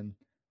to spend.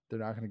 They're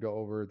not going to go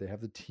over. They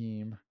have the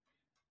team.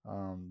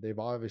 They've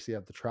obviously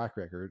have the track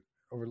record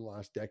over the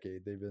last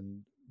decade. They've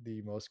been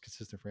the most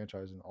consistent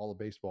franchise in all of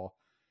baseball,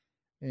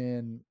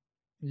 and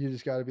you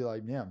just got to be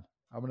like, man,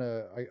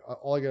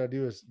 all I got to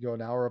do is go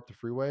an hour up the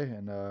freeway,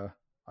 and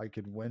I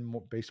could win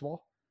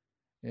baseball.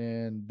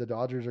 And the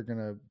Dodgers are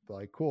gonna be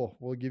like, cool,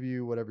 we'll give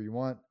you whatever you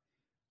want.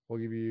 We'll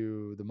give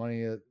you the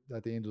money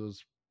that the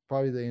Angels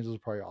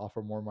probably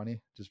offer more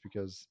money just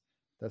because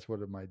that's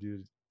what it might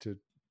do to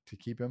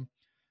keep him.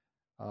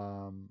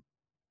 Um,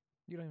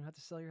 You don't even have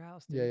to sell your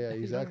house, yeah, dude. yeah, You don't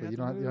even exactly. have to You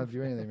don't have move. to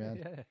do anything, man.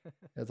 Yeah.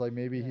 It's like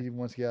maybe Yeah. he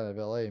wants to get out of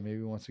LA. Maybe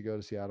he wants to go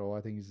to Seattle.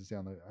 I think he's to stay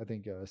on the. I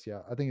think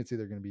Seattle. I think it's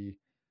either going to be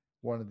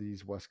one of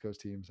these West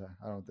Coast teams.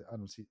 I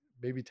don't see.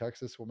 Maybe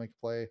Texas will make a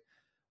play.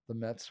 The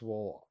Mets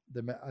will.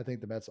 I think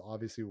the Mets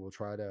obviously will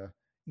try to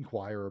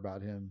inquire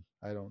about him.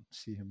 I don't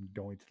see him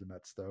going to the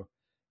Mets though.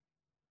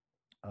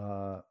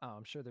 Oh,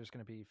 I'm sure there's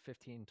going to be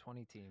 15,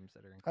 20 teams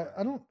that are I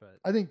inquiring, don't. but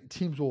I think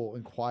teams will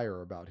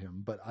inquire about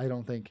him, but I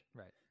don't think.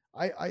 right.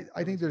 I think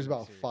Nobody's going there's to make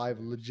about serious five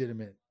moves.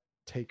 legitimate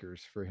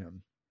takers for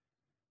him,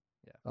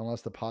 Yeah.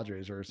 unless the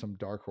Padres are some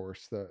dark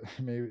horse that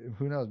maybe,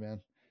 who knows, man.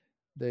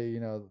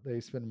 They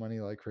spend money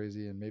like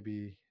crazy, and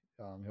maybe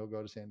he'll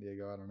go to San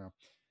Diego. I don't know,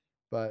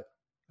 but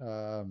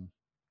um,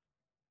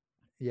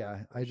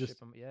 yeah, Or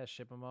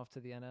ship them off to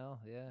the NL.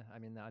 Yeah. I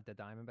mean, the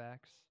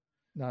Diamondbacks.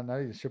 not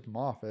even ship him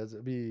off, as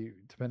it'd be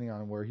depending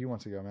on where he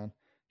wants to go, man.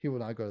 He will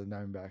not go to the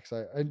Diamondbacks.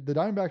 The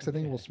Diamondbacks, I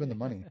think, will spend the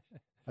money. Yeah.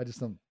 I just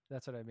don't.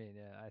 That's what I mean.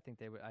 Yeah. I think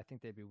they would, I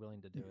think they'd be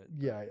willing to do it,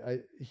 but Yeah,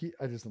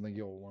 I just don't think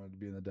he'll want to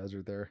be in the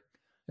desert there.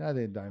 Yeah, I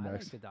think the I like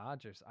Diamondbacks. the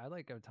Dodgers. I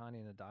like Otani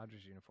in the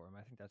Dodgers uniform.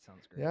 I think that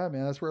sounds great. Yeah,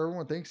 man, that's where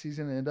everyone thinks he's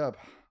going to end up.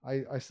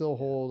 I still Yeah.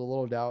 hold a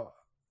little doubt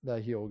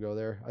that he'll go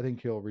there. I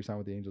think he'll resign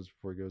with the Angels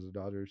before he goes to the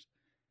Dodgers.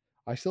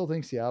 I still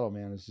think Seattle,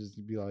 man, is just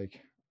to be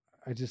like,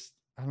 I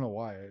don't know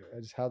why. I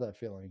just have that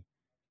feeling.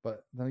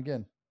 But then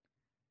again,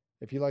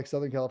 if you like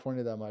Southern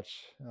California that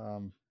much,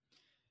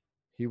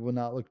 he will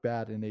not look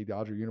bad in a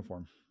Dodger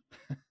uniform.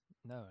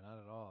 No, not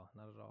at all.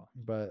 Not at all.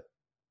 But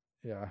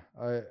yeah,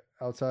 I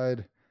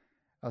outside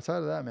outside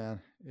of that,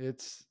 man,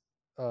 it's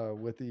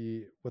with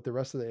the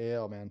rest of the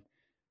AL, man.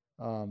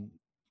 Um,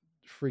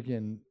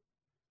 freaking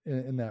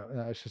in that,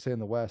 I should say, in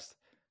the West,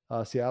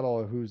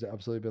 Seattle, who's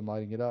absolutely been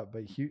lighting it up,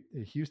 but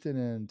Houston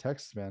and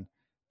Texas, man,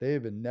 they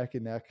have been neck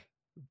and neck.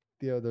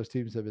 Those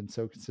teams have been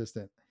so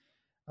consistent.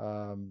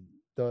 Um,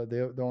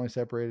 they're only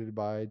separated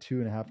by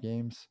 2.5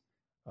 games,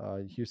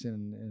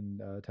 Houston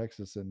and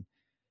Texas, and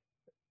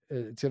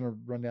it's going to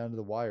run down to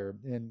the wire.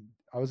 And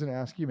I was going to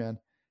ask you, man,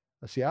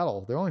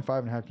 Seattle, they're only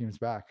 5.5 games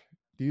back.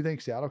 Do you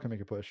think Seattle can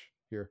make a push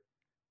here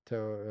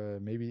to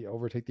maybe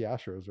overtake the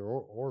Astros,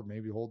 or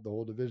maybe hold the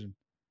whole division?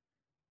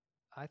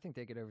 I think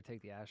they could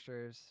overtake the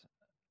Astros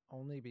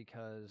only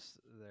because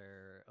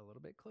they're a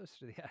little bit closer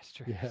to the Yeah,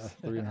 Astros.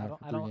 three and a half,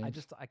 three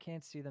games. I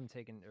can't see them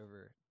taking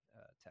over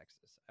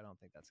Texas. I don't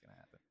think that's going to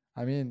happen.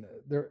 I mean,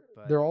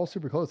 But they're all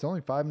super close. They're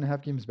only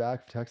 5.5 games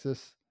back for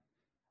Texas.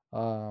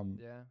 Um,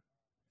 yeah,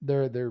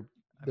 their their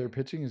I their mean,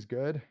 pitching is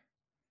good.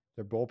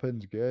 Their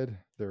bullpen's good.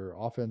 Their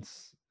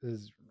offense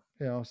is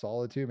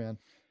solid too, man.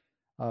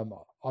 Um,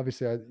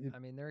 obviously,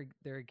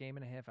 they're a game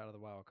and a half out of the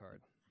wild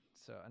card.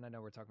 So, and I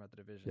know we're talking about the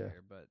division yeah.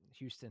 here, but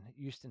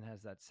Houston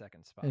has that second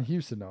And spot.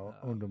 Houston owned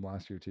Um, them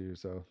last year too,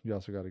 so you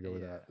also got to go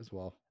with yeah, that as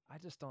well. I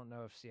just don't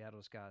know if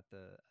Seattle's got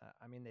the.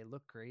 I mean, they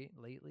look great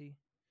lately,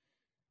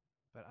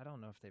 but I don't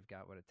know if they've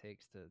got what it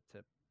takes to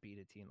beat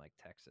a team like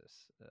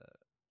Texas.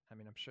 I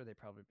mean, I'm sure they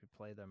probably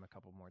play them a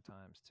couple more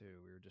times too.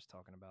 We were just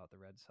talking about the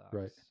Red Sox.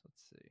 Right.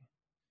 Let's see.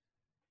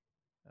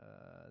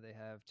 They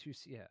have two.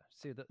 Yeah.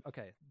 See,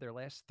 okay. Their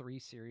last 3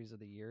 series of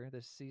the year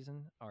this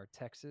season are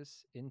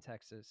Texas, in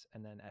Texas,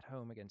 and then at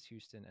home against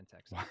Houston and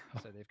Texas.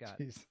 Wow. So they've got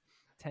Jeez.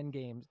 10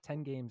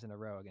 games in a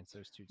row against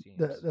those two teams.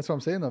 That's what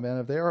I'm saying, though, man.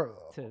 If they are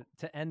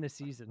to end the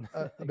season,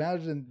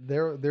 imagine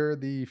they're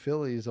the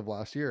Phillies of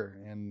last year,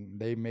 and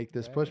they make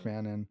this push,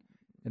 man,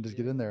 and just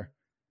get in there.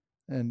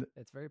 And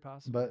it's very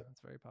possible. But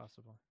it's very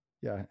possible.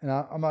 Yeah, and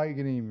I'm not going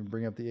to even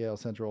bring up the AL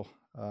Central.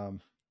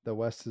 The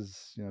West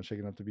is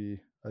shaking up to be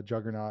a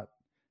juggernaut.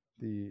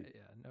 The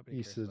nobody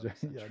East cares is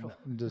about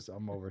just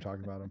I'm over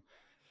talking about them.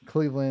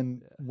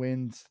 Cleveland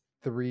wins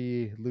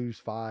 3, lose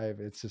 5.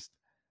 It's just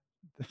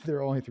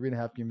they're only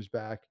 3.5 games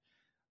back.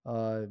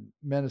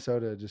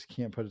 Minnesota just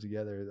can't put it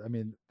together. I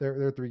mean,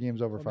 they're 3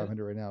 games over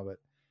 500 right now, but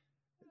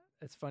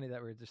it's funny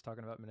that we're just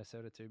talking about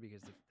Minnesota too,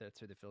 because that's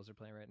who the Phils are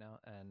playing right now.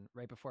 And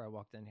right before I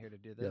walked in here to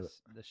do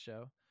this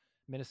show,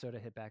 Minnesota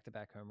hit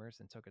back-to-back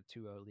homers and took a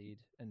 2-0 lead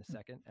in the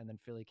second, and then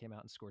Philly came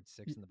out and scored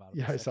 6 in the bottom.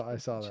 Yeah, of the second. I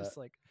saw that. Just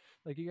like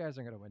you guys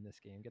aren't gonna win this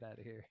game. Get out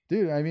of here,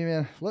 dude. I mean,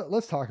 man,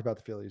 let's talk about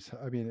the Phillies.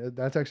 I mean,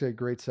 that's actually a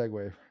great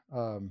segue,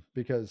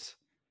 because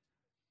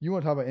you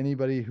want to talk about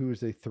anybody who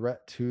is a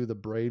threat to the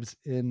Braves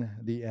in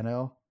the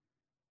NL.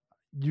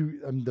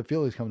 The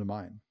Phillies come to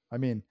mind. I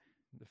mean,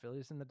 the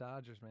Phillies and the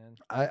Dodgers, man.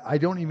 I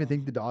don't even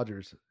think the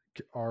Dodgers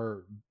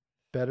are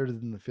better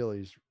than the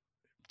Phillies,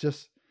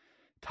 just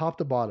top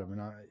to bottom.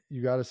 And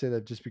you got to say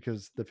that just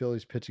because the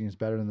Phillies pitching is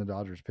better than the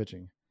Dodgers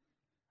pitching.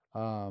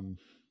 And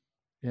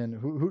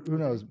who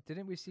knows?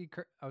 Didn't we see?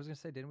 I was gonna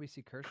say, didn't we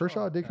see Kershaw?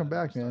 Kershaw did come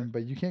back, man,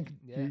 but you can't.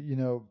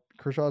 Yeah.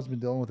 Kershaw's been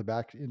dealing with a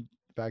back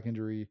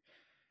injury.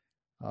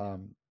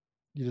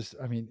 You just,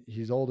 I mean,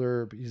 he's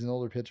older. He's an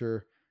older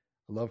pitcher.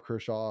 I love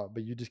Kershaw,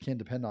 but you just can't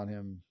depend on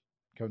him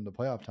coming to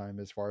playoff time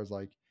as far as what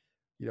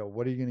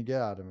are you going to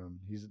get out of him?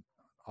 He's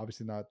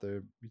obviously not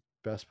the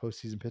best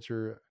postseason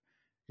pitcher,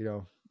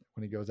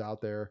 when he goes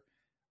out there.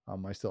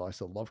 I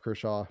still love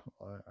Kershaw.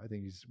 I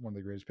think he's one of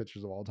the greatest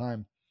pitchers of all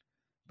time.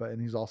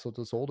 And he's also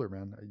just older,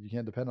 man. You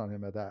can't depend on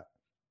him at that.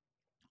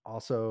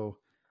 Also,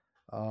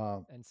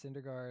 and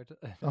Syndergaard.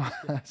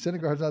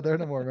 Syndergaard's not there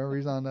no more. Remember,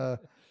 he's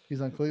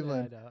on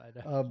Cleveland.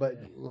 Yeah, I know.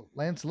 But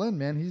Lance Lynn,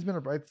 man, he's been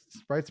a bright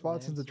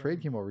spot since the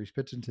trade came over. He's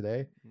pitching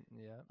today.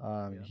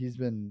 Yeah. He's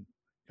been,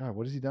 God,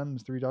 what has he done in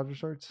his 3 Dodger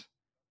starts?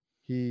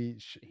 He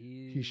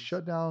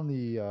shut down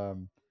the.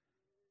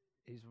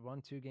 He's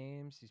won 2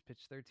 games. He's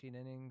pitched 13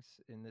 innings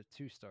in the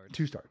 2 starts.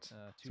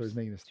 So he's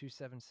making this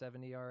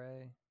 2.77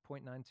 ERA,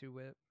 0.92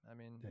 WHIP. I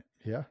mean,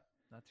 yeah,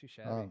 not too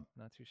shabby.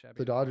 Not too shabby.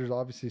 The Dodgers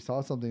obviously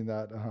saw something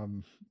that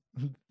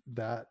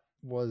that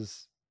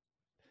was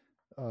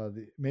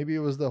maybe it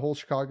was the whole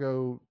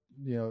Chicago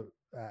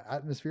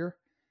atmosphere.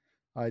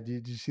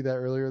 Did you see that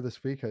earlier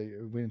this week? We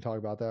didn't talk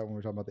about that when we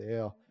were talking about the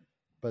AL,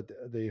 but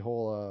the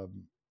whole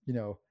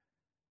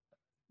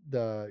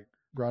the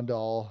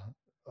Grandal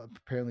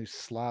apparently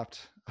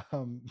slapped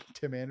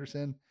Tim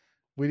Anderson.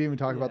 We didn't even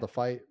talk about the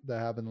fight that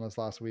happened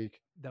last week.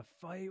 The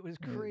fight was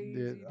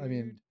crazy. I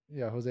mean,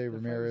 Jose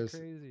Ramirez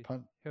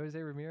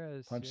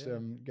punched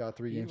him, got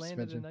 3 games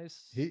suspension.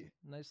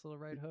 Nice little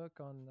right hook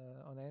on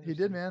Anderson. He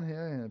did, man.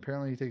 Yeah, and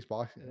apparently he takes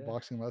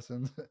boxing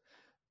lessons.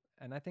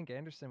 And I think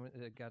Anderson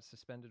got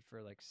suspended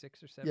for like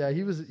 6 or 7. Yeah,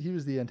 he was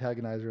the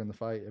antagonizer in the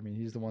fight. I mean,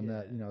 he's the one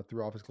that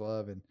threw off his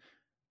glove, and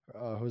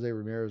Jose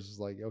Ramirez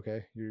was like,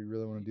 "Okay, you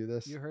really want to do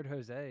this?" You heard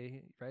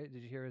Jose, right?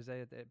 Did you hear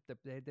Jose?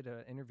 They did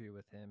an interview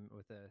with him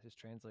with his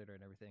translator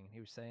and everything, and he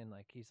was saying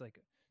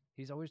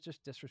he's always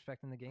just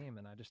disrespecting the game,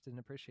 and I just didn't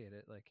appreciate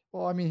it.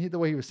 Well, I mean, the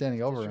way he was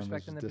standing over him was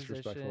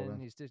disrespectful.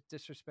 Man. He's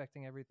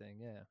disrespecting everything.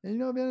 Yeah. And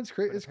man, it's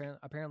crazy.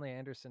 Apparently,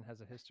 Anderson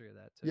has a history of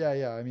that too.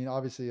 Yeah. I mean,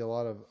 obviously, a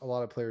lot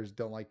of players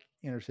don't like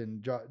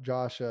Anderson.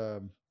 Josh,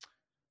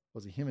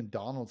 was it him and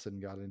Donaldson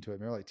got into it?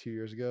 Remember, like 2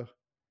 years ago.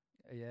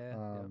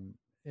 Yeah.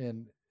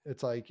 And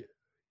it's like,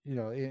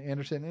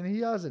 Anderson, and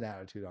he has an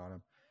attitude on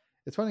him.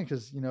 It's funny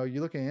because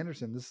you look at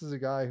Anderson. This is a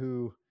guy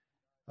who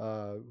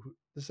has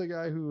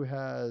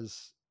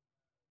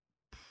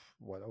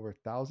over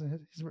 1,000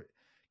 hits. He's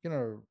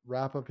gonna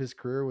wrap up his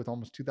career with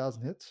almost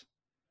 2,000 hits.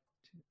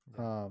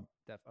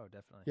 Definitely.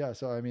 Yeah.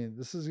 So I mean,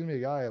 this is gonna be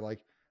a guy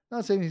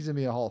not saying he's gonna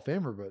be a Hall of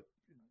Famer, but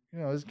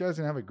this guy's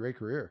gonna have a great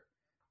career.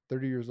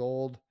 30 years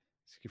old.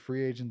 He's a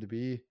free agent to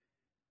be.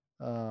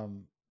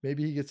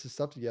 Maybe he gets his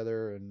stuff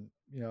together, and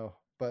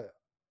but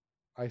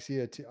I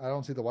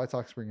don't see the White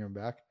Sox bringing him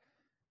back.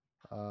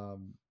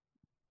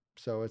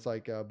 So it's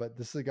like, but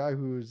this is a guy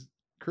whose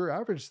career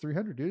average is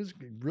 300. Dude, is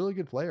a really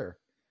good player.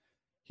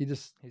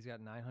 He's got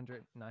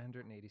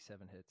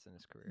 987 hits in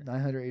his career.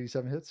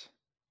 987 hits.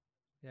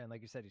 Yeah, and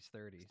like you said, he's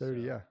 30. He's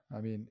 30. So yeah,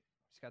 I mean,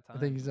 he's got time. I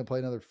think he's gonna play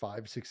another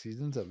 5-6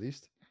 seasons at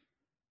least.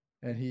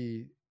 And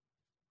he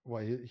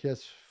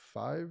has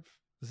 5.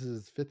 This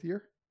is his 5th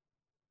year.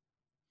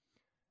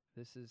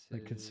 This is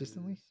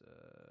consistently.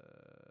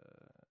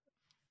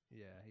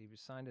 Yeah, he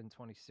was signed in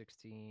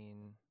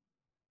 2016.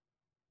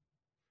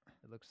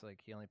 It looks like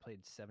he only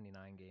played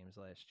 79 games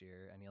last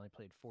year, and he only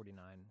played 49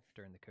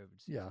 during the COVID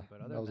Yeah, season.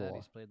 But other that than was a that, lot.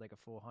 he's played like a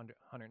full 100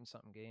 and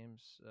something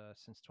games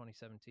since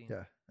 2017.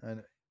 Yeah,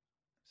 and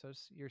So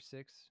it's year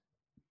 6.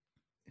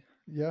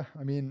 yeah,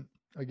 I mean,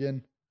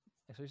 again,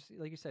 So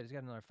like you said, he's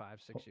got another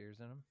 5, 6 years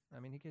in him. I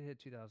mean, he could hit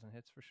 2,000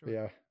 hits for but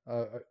sure.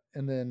 yeah,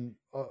 and then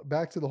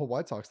back to the whole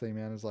White Sox thing,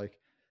 man. Is like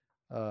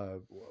uh,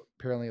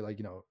 apparently, like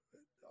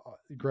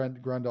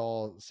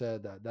Grandal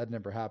said that that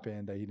never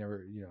happened. That he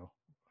never,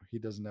 he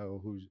doesn't know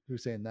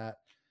who's saying that.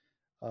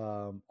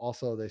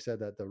 Also, they said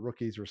that the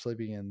rookies were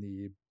sleeping in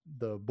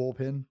the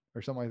bullpen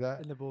or something like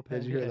that. In the Did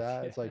bullpen, you hear yeah,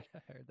 that? yeah, It's like, I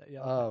heard that.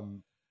 Yep.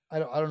 I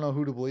don't know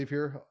who to believe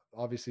here.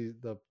 Obviously,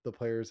 the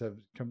players have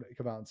come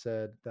out and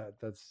said that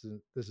this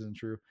isn't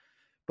true.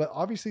 But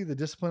obviously, the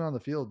discipline on the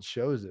field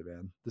shows it,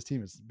 man. This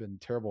team has been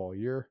terrible all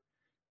year.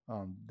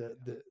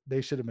 They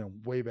should have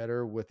been way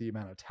better with the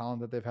amount of talent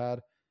that they've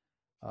had.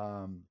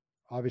 Um,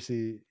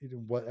 Obviously,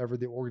 whatever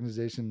the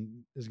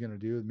organization is going to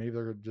do, maybe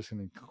they're just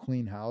going to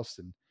clean house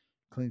and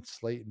clean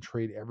slate and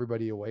trade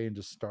everybody away and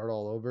just start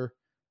all over.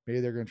 Maybe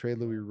they're going to trade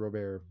Louis Yeah.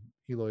 Robert,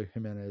 Eloy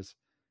Jimenez,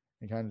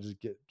 and kind of just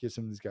get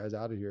some of these guys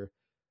out of here.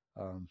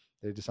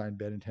 They just signed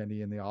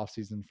Benintendi in the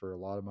offseason for a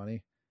lot of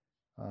money.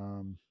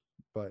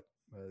 But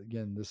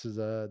again, this was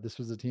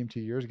a team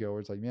 2 years ago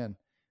where it's like, man,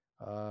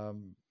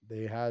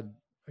 they had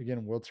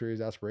again World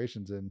Series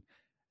aspirations, and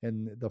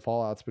the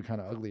fallout's been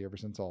kind of ugly ever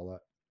since all that.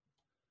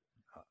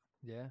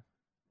 Yeah.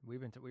 We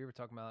were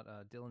talking about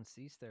Dylan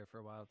Cease there for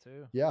a while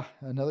too. Yeah,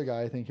 another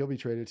guy I think he'll be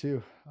traded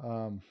too.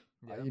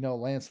 Yeah.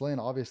 Lance Lynn,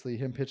 obviously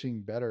him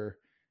pitching better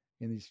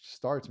in these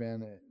starts,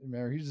 man.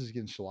 Man, he's just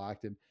getting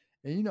shellacked, and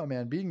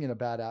man, being in a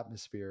bad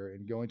atmosphere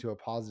and going to a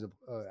positive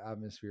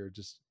atmosphere,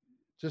 just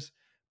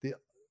the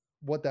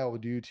what that will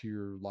do to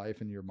your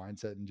life and your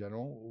mindset in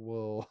general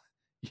will,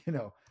 you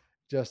know,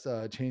 just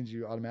change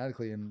you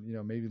automatically. And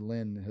maybe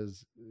Lynn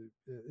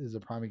is a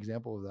prime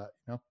example of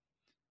that.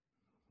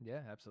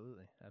 Yeah,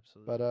 absolutely. But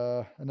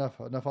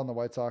Absolutely. enough on the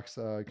White Sox.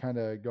 Kind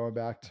of going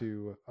back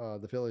to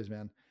the Phillies,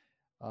 man.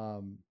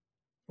 Um,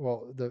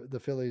 well, the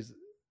Phillies,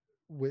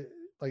 with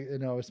like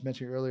I was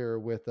mentioning earlier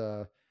with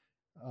um,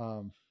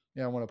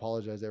 I want to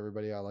apologize to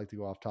everybody. I like to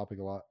go off topic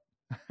a lot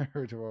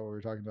or to what we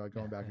were talking about,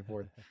 going back and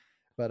forth.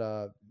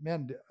 But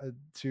man,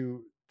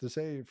 to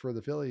say for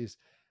the Phillies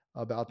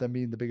about them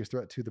being the biggest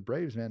threat to the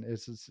Braves, man,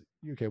 it's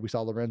okay. We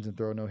saw Lorenzen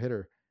throw a no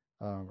hitter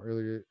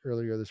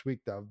earlier this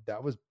week.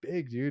 That was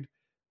big, dude.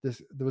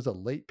 There was a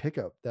late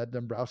pickup that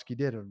Dombrowski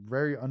did, a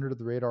very under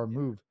the radar Yeah.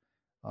 move.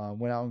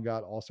 Went out and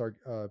got All Star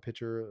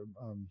pitcher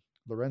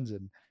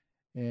Lorenzen,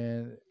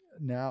 and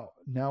now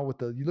with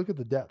you look at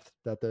the depth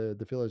that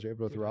the Phillies are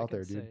able to Dude, throw I out could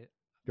there, dude. say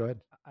Go ahead.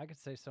 I could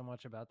say so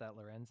much about that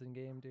Lorenzen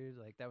game, dude.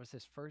 Like that was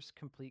his first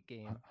complete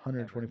game ever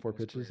 124 in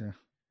his pitches. career.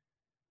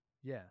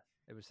 Yeah. Yeah,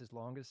 it was his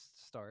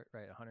longest start,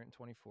 right?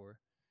 124,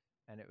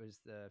 and it was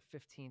the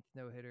 15th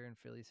no hitter in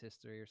Phillies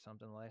history or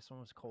something. The last one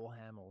was Cole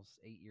Hamels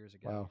 8 years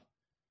ago. Wow.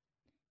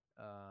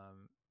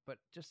 But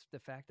just the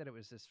fact that it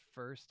was his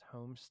first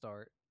home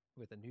start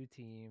with a new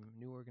team,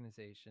 new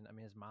organization. I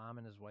mean, his mom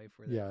and his wife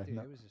were there, Yeah. dude.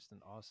 No, It was just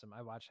an awesome.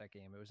 I watched that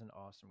game. It was an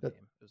awesome that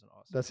game. It was an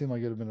awesome that game. seemed like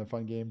it would have been a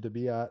fun game to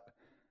be at.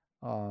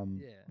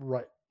 Yeah,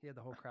 Right. he had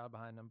the whole crowd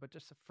behind him, but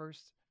just a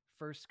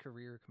first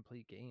career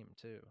complete game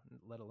too,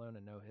 let alone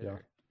a no Yeah.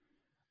 hitter.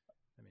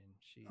 I mean,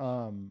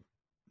 sheesh.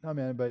 No,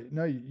 man, but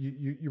no,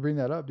 you bring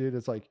that up, dude.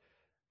 It's like,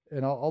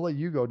 and I'll let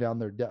you go down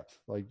their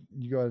depth. Like,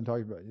 you go ahead and talk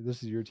about it.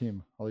 This is your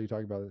team. I'll let you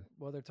talk about it.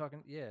 Well, they're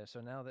talking, yeah.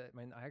 So now that I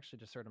mean, I actually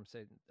just heard him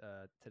say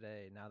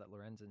today. Now that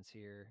Lorenzen's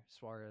here,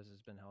 Suarez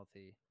has been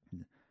healthy.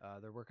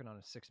 They're working on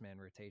a 6-man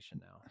rotation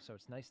now, so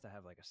it's nice to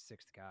have like a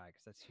sixth guy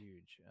because that's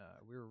huge.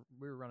 We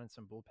were running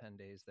some bullpen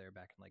days there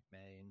back in like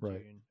May and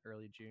Right. June,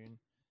 early June,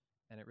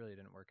 and it really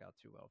didn't work out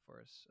too well for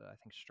us. I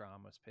think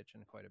Strom was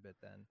pitching quite a bit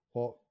then,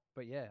 Well,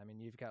 but yeah, I mean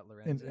you've got and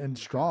Lorenzen, you've got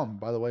Strom,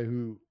 by the way,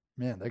 who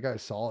man, that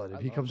guy's solid. I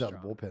If he love comes out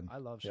of the Strom. bullpen, I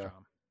love yeah,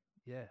 Strom.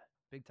 Yeah,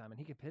 big time, and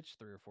he could pitch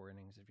 3 or 4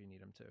 innings if you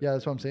need him to yeah,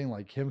 that's what too. I'm saying.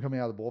 Like him coming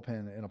out of the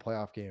bullpen in a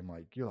playoff game,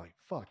 like you're like,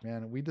 fuck,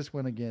 man, we just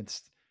went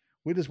against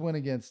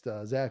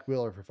Zach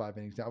Wheeler for 5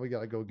 innings. Now we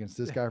got to go against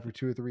this guy for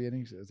 2 or 3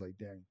 innings. It's like,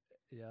 dang.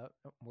 Yeah,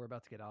 we're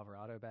about to get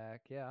Alvarado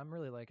back. Yeah, I'm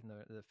really liking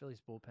the Phillies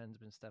bullpen's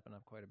been stepping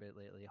up quite a bit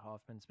lately.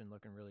 Hoffman's been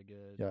looking really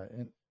good. Yeah,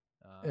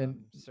 and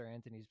Sir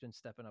Anthony's been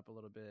stepping up a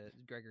little bit.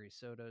 Gregory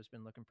Soto's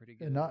been looking pretty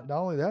and not good. not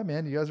only that,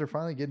 man, you guys are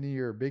finally getting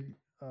your big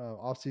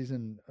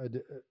offseason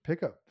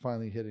pickup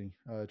finally hitting.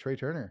 Trey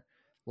Turner,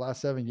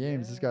 last 7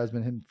 games, this Yeah, guy's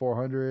been hitting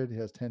 400. He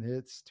has 10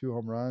 hits, 2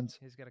 home runs.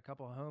 he's got a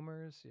couple of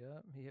homers. Yeah,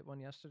 he hit one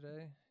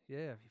yesterday.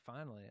 Yeah, he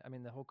finally. I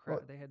mean, the whole Well,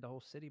 crowd, they had the whole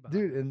city behind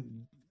dude, him.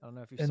 and I don't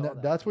know if you and saw that,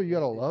 that. that's what Like you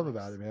gotta they did love like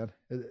about it, man.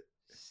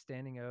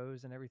 standing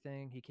O's and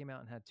everything. He came out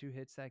and had 2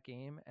 hits that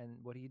game. And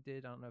what he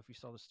did, I don't know if you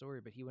saw the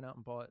story, but he went out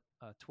and bought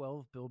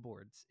 12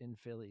 billboards in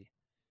Philly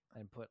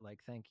and put like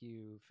 "Thank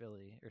you,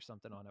 Philly" or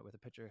something on it with a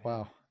picture of him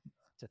Wow.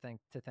 to thank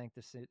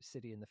the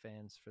city and the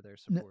fans for their N-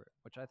 support,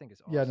 which I think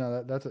is yeah,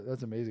 awesome. no,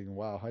 that's amazing.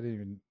 Wow, I didn't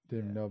even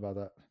Yeah, know about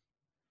that.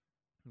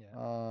 yeah,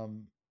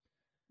 Um,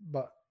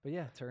 but But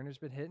yeah, Turner's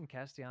been hitting.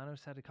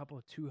 Castellanos had a couple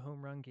of 2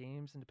 home run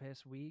games in the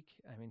past week.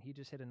 I mean, he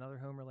just hit another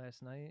homer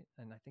last night,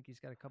 and I think he's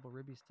got a couple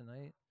ribbies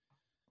tonight.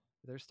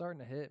 They're starting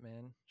to hit,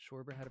 man.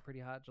 Schwarber had a pretty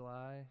hot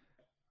July.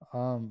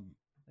 Um,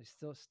 He's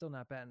still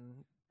not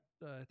batting.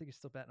 I think he's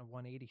still batting a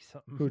 180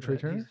 something, who, Trey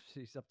but Turner?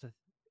 he's up to.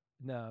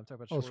 No, I'm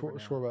talking about Oh, Schwarber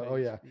now. Schwarber. But Oh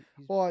yeah. he's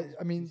Well, he's I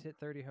he's mean, hit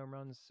 30 home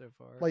runs so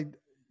far, like,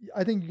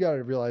 I think you got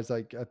to realize,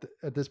 like,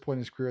 at this point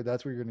in his career,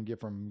 that's what you're going to get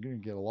from him. You're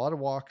going to get a lot of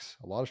walks,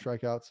 a lot of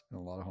strikeouts, and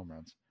a lot of home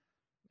runs.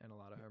 and a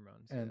lot of home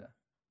runs. And Yeah.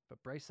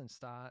 But Bryson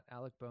Stott,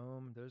 Alec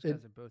Boehm, those it,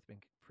 guys have both been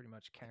pretty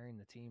much carrying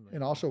the team and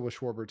lately. also with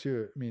Schwarber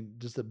too. I mean,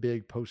 just a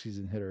big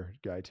postseason hitter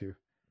guy too.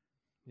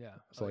 Yeah.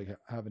 So Oh like yeah.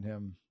 having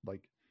him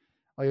like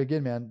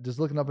again, man, just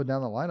looking up and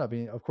down the lineup. I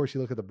mean, of course,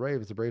 you look at the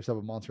Braves. The Braves have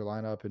a monster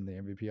lineup and the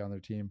MVP on their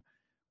team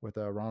with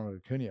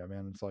Ronald Acuna.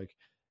 Man, it's like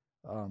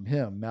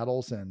him, Matt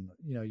Olson.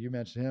 You know, you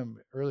mentioned him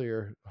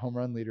earlier, home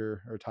run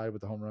leader or tied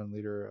with the home run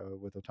leader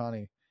with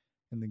Otani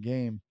in the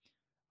game.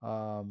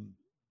 Um,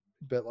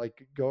 but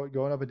like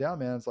going up and down,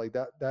 man, it's like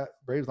that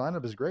Braves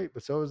lineup is great,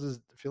 but so is this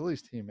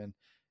Phillies team,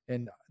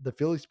 and the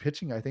Phillies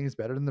pitching I think is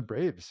better than the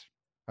Braves.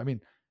 I mean,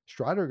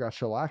 Strider got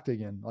shellacked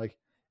again. Like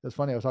it was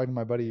funny. I was talking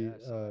to Yeah, I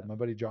saw that. my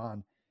buddy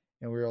John,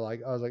 and we were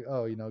like, I was like,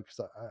 oh, you know,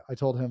 because I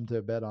told him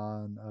to bet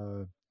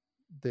on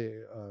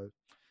I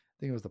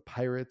think it was the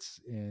Pirates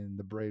and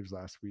the Braves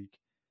last week,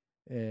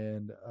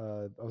 and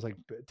I was like,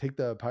 take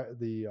the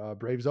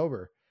Braves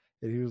over.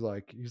 And he's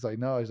like,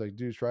 no, he's like,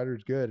 dude,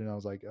 Strider's good. And I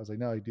was like,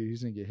 no, dude,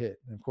 he's gonna get hit.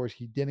 And of course,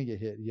 he didn't get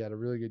hit. He had a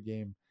really good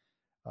game.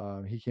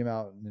 He came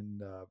out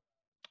and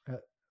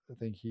I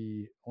think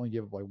he only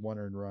gave up like one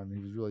earned run.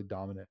 He was really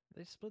dominant.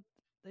 They split.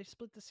 They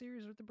split the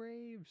series with the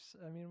Braves.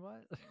 I mean,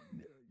 what?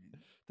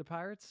 The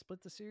Pirates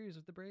split the series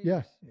with the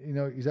Yeah, Braves. you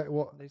know exactly.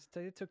 Well,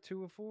 They took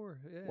 2 of 4.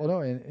 well, Yeah.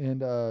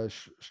 no, and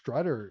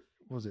Strider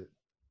was it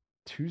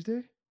Tuesday?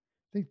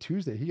 I think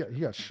Tuesday he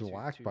got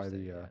shellacked by Tuesday.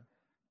 the Yeah.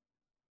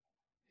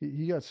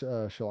 he got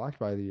shellacked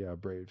by the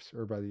Braves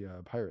or by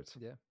the Pirates.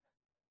 Yeah.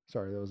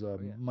 Sorry, that was Oh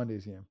yeah.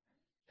 Monday's game.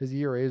 His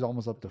ERA is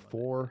almost It up was to a Monday.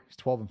 4. He's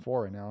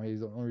 12-4 right now. He's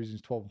the only reason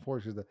he's 12-4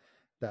 is because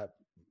that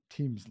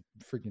team's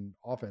freaking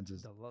offense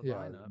is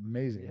Lineup.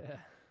 amazing. Yeah.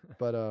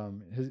 But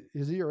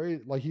his ERA,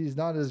 like, he's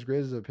not as great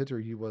as a pitcher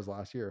he was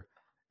last year.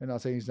 I'm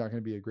not saying he's not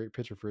going to be a great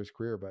pitcher for his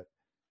career, but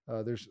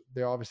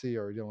they obviously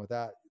are dealing with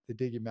that. They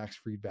did get Max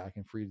Fried back,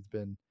 and Fried's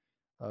been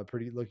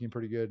looking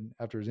pretty good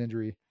after his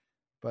injury.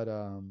 But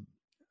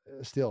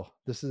still,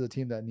 this is a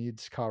team that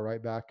needs Kyle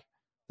Wright back.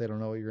 They don't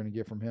know what you're going to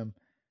get from him,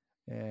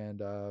 and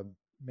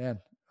man,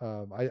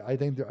 I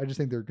just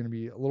think they're going to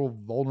be a little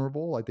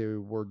vulnerable, like they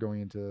were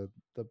going into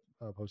the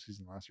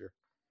postseason last year.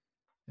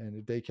 And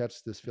if they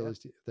catch this Yeah.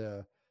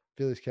 the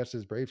Phillies catch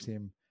this Braves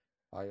team,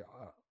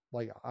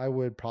 I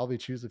would probably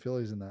choose the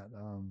Phillies in that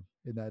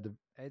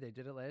Hey, they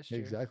did it last year.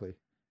 exactly.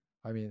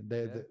 I mean,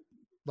 Yeah.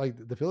 like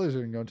the Phillies are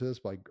going to go into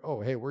this like, oh,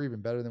 hey, we're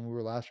even better than we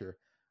were last year.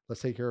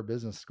 Let's take care of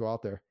business. Go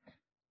out there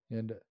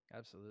and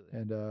Absolutely.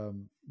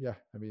 yeah.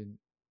 I mean,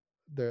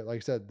 they're like I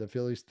said, the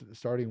Phillies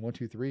starting 1,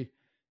 2, 3.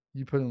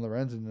 You put in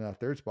Lorenzen in that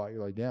third spot,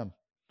 you're like, damn.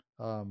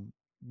 Um,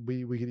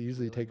 we could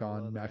easily Wheeling, take Nola,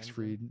 on Max Lorenzen.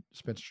 Fried,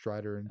 Spencer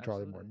Strider, and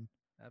Charlie Absolutely. Morton.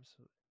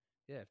 Absolutely.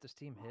 Yeah. If this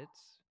team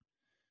hits,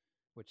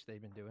 which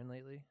they've been doing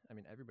lately. I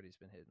mean, everybody's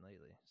been hitting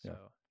lately. So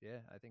yeah,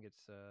 I think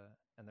it's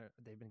and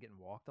they've been getting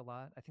walked a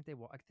lot. I think they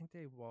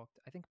walked.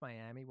 I think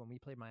Miami when we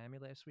played Miami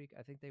last week.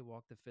 I think they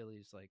walked the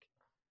Phillies like,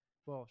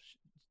 well,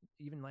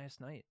 even last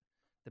night,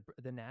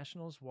 the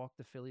Nationals walked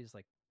the Phillies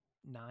like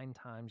 9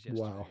 times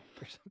yesterday Wow.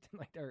 or something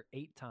like that, or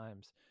 8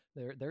 times.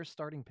 Their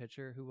starting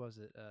pitcher, who was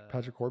it?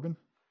 Patrick Corbin.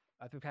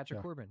 I think Patrick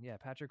Yeah. Corbin. Yeah,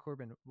 Patrick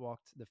Corbin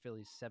walked the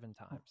Phillies 7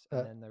 times, Uh,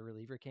 and then the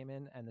reliever came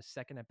in, and the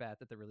second at bat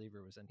that the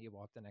reliever was in, he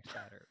walked the next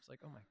batter. It was like,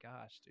 oh my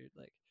gosh, dude!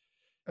 Like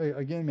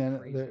again, man,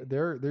 crazy.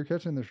 they're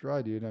catching their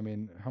stride, dude. I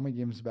mean, how many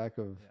games back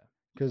of Yeah,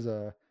 because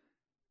the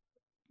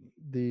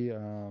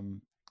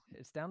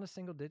it's down to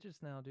single digits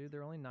now, dude.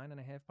 They're only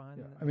 9.5 behind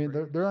yeah, I the mean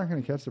Braves. they're not I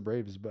going to mean, catch the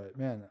Braves, but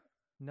man,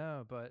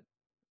 no, but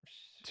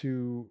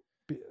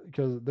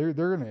because they're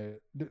going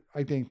to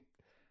I think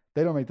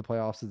they don't make the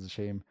playoffs is a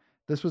shame.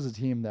 This was a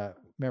team that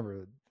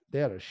remember they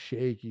had a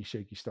shaky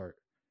start.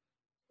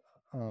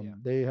 yeah.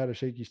 They had a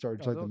shaky start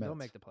just Oh, like the they'll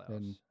Mets, make the playoffs.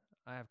 and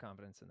I have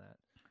confidence in that,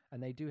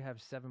 and they do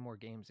have 7 more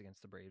games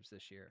against the Braves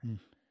this year. mm,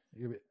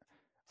 I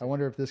To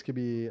wonder if this could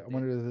be. I they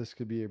wonder if this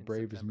could be a in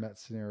Braves September.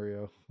 Mets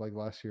scenario like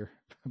last year.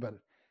 But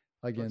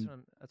Well, again,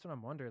 that's what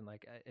I'm wondering.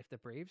 Like, if the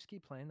Braves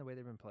keep playing the way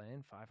they've been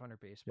playing, 500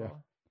 yeah.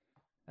 baseball,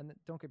 and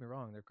don't get me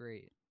wrong, they're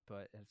great.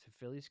 But if the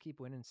Phillies keep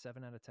winning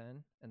 7 out of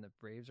 10, and the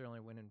Braves are only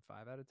winning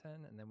 5 out of 10,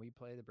 and then we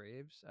play the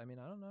Braves, I mean,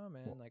 I don't know,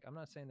 man. Well, Like, I'm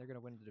not saying they're gonna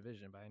win the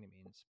division by any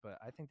means, but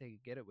I think they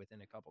could get it within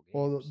a couple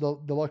well, games.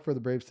 the luck for the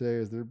Braves today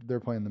is they're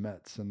playing the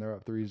Mets and they're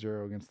up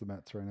 3-0 against the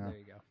Mets right now. There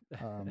you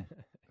go.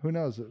 Who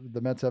knows?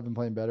 The Mets have been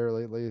playing better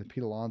lately.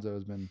 Pete Alonso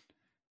has been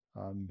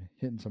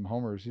hitting some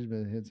homers. He's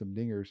been hitting some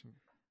dingers.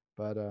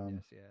 But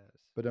Yes,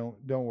 yes.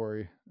 don't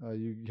worry.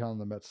 You can count on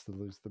the Mets to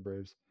lose the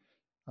Braves.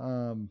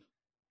 Um,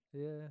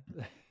 Yeah.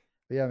 but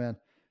yeah, man,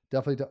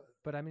 definitely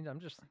But I mean, I'm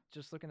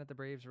just looking at the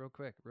Braves real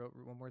quick.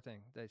 One more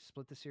thing, they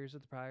split the series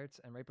with the Pirates,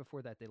 and right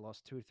before that, they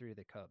lost 2 or 3 of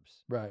the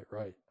Cubs. Right,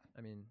 right.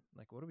 I mean,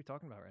 like, what are we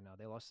talking about right now?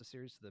 They lost the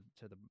series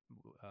to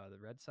the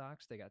Red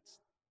Sox. They got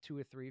 2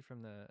 or 3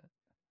 from the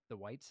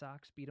White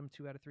Sox. Beat them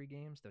 2 out of 3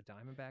 games. The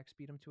Diamondbacks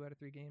beat them 2 out of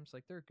 3 games.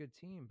 Like, they're a good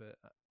team, but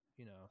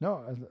you know,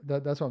 No,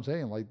 that's what I'm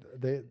saying. Like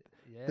they,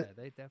 yeah,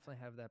 they definitely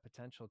have that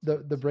potential the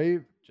to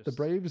the just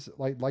Braves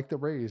like the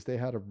Rays, they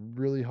had a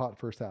really hot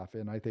first half,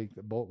 and I think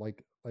that both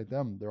like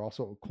them, they're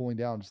also cooling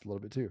down just a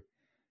little bit too.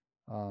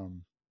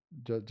 Um,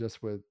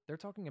 just with they're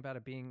talking about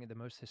it being the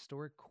most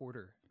historic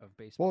quarter of well,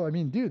 baseball I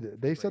mean, dude, for the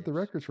they set the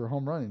Braves. records for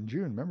home run in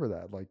June. Remember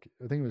that? Like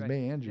I think it was Right.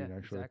 May and Yeah, June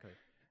actually. exactly.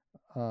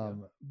 Yep.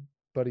 Um,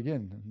 but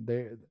again,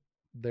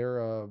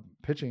 their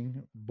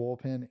pitching,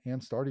 bullpen,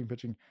 and starting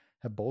pitching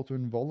have both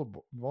been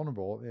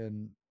vulnerable,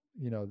 and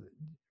you know,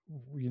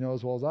 you know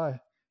as well as I,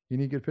 you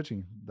need good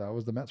pitching. That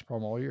was the Mets'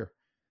 problem all year.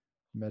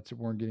 Mets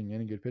weren't getting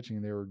any good pitching.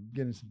 They were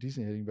getting some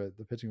decent hitting, but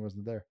the pitching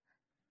wasn't there.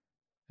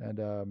 And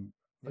Yeah.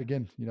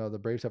 again, you know, the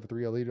Braves have a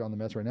 3-0 lead on the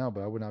Mets right now,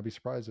 but I would not be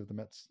surprised if the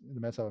Mets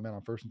have a man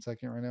on first and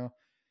second right now.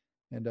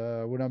 And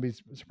would not be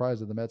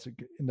surprised if the Mets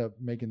end up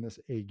making this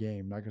a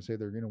game. Not gonna say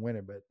they're gonna win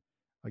it, but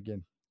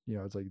again, you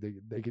know, it's like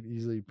they could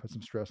easily put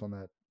some stress on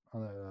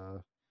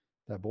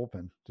that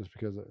bullpen just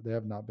because they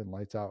have not been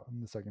lights out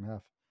in the second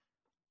half.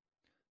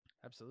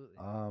 Absolutely.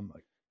 Um,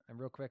 And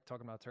real quick,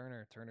 talking about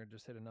Turner. Turner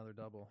just hit another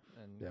double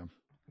and yeah.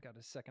 got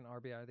his second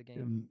RBI of the game.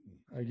 And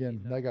He's been again,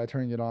 heating up. that guy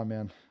turning it on,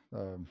 man.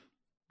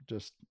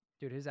 Just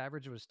Dude, his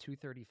average was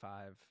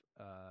 235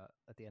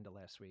 at the end of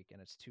last week,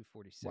 and it's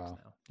 246 wow.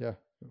 now. Yeah.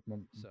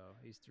 So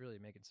he's really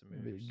making some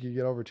If moves. you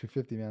get over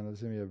 250, man,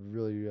 that's gonna be a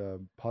really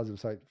positive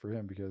sight for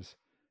him because,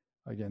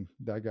 again,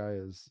 that guy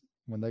is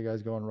when that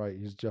guy's going right,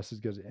 he's just as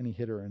good as any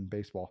hitter in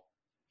baseball.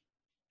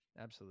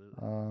 Absolutely.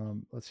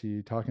 Let's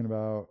see, talking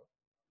about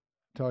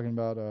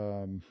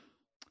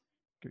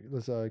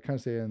let's kind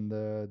of stay in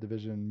the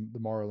division, the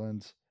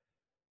Marlins.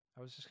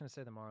 I was just gonna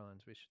say the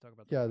Marlins. We should talk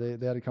about the Yeah, Marlins.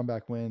 they had a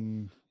comeback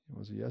win.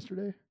 Was it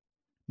yesterday?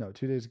 No,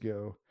 2 days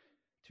ago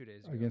 2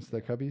 days ago. against the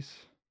Yeah. Cubbies.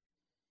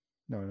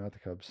 No, not the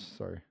Cubs.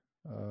 Sorry.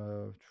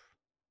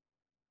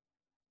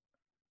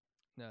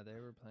 No, they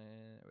were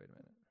playing. Wait a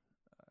minute.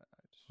 I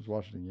I was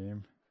watching the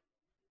game.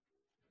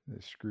 They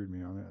screwed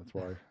me on it. That's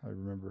why I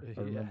remember. I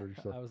yeah, remembered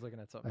stuff. I was looking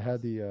at I something had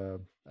else. the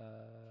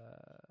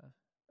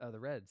Oh, the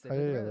Reds. They oh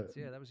played the yeah, Reds.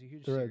 Yeah, that was a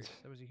huge the series. Reds,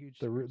 That was a huge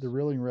the series. the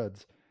reeling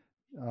Reds.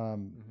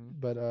 Mm-hmm.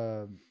 But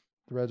the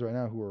Reds right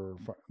now,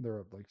 they're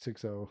up like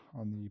 6-0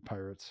 on the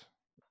Pirates.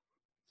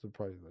 So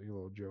probably like a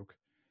little joke.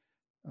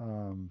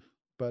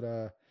 But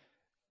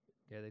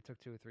Yeah, they took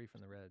 2 or 3 from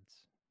the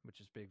Reds,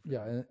 which is big for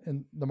yeah, them.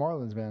 and the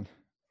Marlins, man,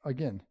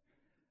 again,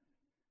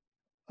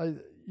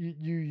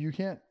 you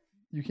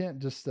can't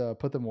just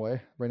put them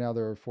away. Right now,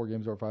 there are 4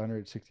 games over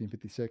 500,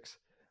 1656.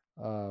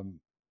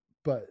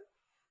 But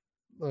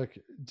look,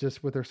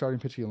 just with their starting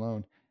pitching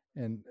alone,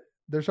 and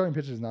their starting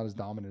pitching is not as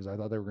dominant as I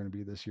thought they were going to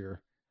be this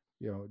year.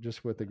 You know,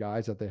 just with the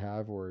guys that they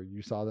have, where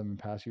you saw them in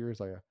past years,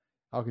 like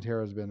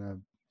Alcantara has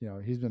been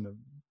he's been a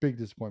big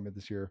disappointment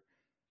this year.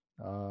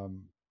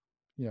 Um,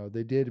 you know,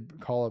 they did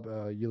call up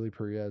Yuli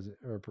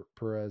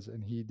Perez,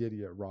 and he did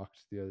get rocked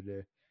the other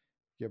day.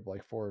 He had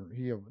like four.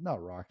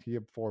 Not rocked. He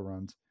had 4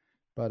 runs,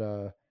 but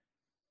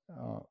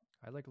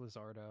I like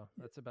Lizardo.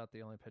 That's about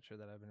the only pitcher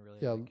that I've been really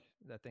yeah, like.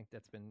 I think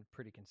that's been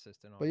pretty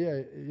consistent all but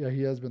year. yeah,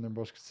 he has been their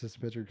most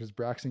consistent pitcher because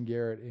Braxton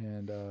Garrett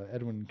and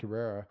Edwin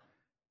Cabrera,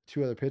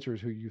 2 other pitchers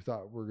who you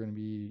thought were going to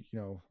be,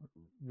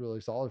 really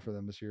solid for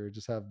them this year,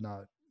 just have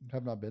not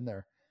been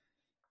there.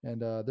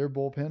 And their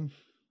bullpen,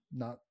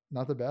 not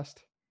the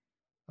best.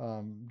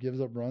 Gives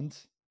up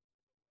runs.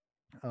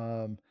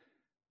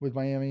 With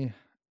Miami,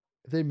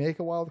 if they make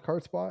a wild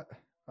card spot,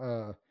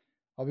 I'll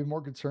be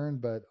more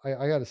concerned. But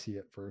I got to see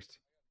it first.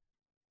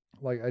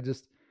 Like I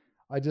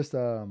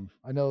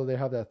know they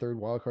have that third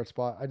wild card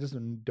spot. I just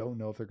don't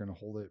know if they're going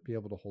to be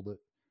able to hold it.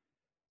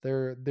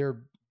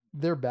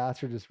 Their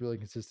bats are just really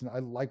consistent. I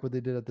like what they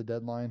did at the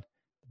deadline,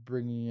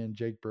 bringing in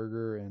Jake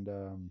Berger and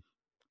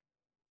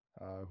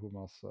who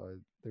else?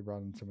 They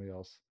brought in somebody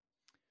else,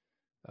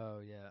 Oh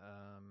yeah.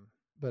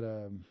 but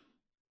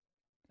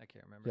I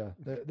can't remember.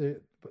 yeah,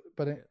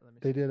 but Here, let me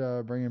they see.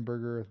 did bring in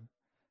Berger.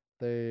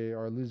 They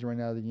are losing right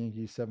now. The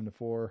Yankees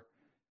 7-4.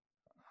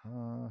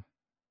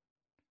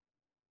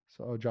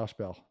 Josh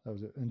Bell, that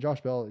was it. And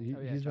Josh Bell, Oh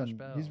yeah, he's Josh been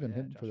Bell. Yeah,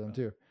 hitting for Josh them Bell.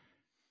 too.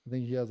 I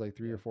think he has like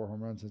 3 or 4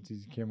 home runs since he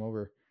came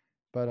over.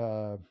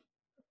 But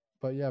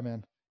yeah,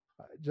 man,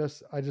 I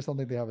just don't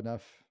think they have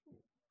enough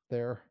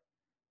there.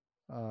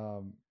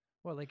 Um,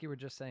 Well, like you were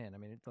just saying, I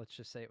mean, let's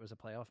just say it was a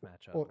playoff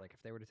matchup. well, Like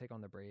if they were to take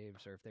on the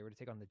Braves, or if they were to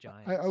take on the I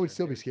Giants, would or if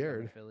still they be were to take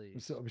on the scared.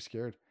 Phillies. I'd be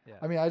scared. Yeah.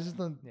 I mean, Yeah. I just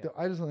don't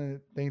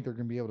think they're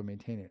going to be able to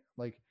maintain it.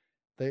 Like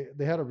they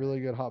had a really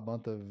good hot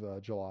month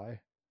of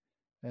July,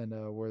 and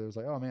where there was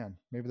like, oh man,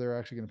 maybe they're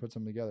actually going to put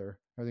something together.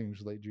 I think it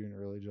was late June,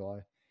 early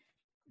July.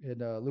 And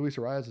Luis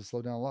Arias has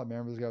slowed down a lot.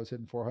 Remember, this guy was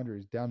hitting 400.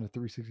 He's down to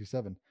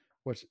 367,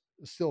 which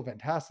is still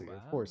fantastic,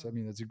 of course. I Wow.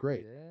 mean, it's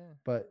great. Yeah.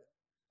 But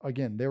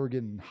again, they were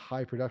getting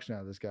high production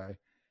out of this guy.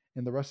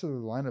 and the rest of the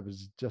lineup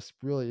is just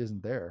really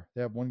isn't there.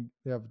 They have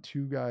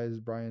two guys,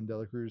 Brian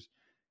Delacruz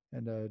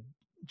and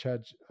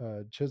Chad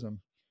Chisholm.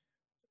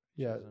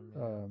 Yeah, Chisholm,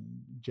 yeah.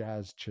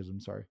 Jazz Chisholm,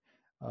 sorry,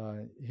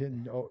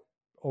 hitting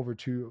over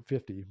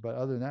 250. But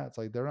other than that, it's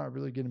like they're not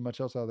really getting much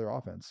else out of their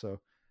offense. So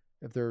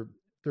if their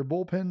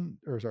bullpen,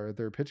 or sorry, if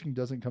their pitching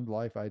doesn't come to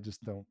life, I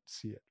just don't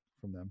see it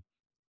from them.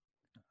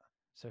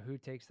 So who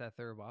takes that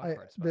third wild I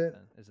card spot the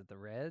then? Is it the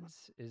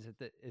Reds? Is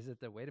it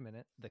the wait a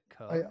minute, the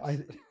I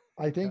Cubs?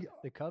 I think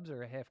The Cubs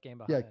are a half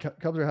game yeah, behind.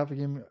 Cubs are half a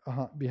game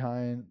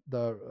behind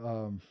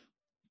well,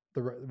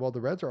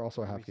 the Reds are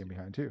also Or a do we half see, game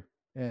behind too.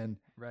 And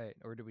right?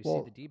 Or do we see the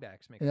well,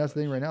 D-backs make and a that's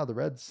the thing push? right now. The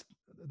Reds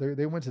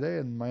they win today,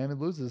 and Miami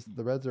loses.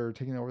 The Reds are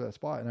taking over that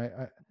spot,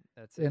 and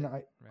That's and it,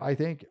 I right?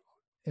 think,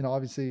 and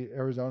obviously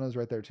Arizona's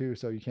right there too,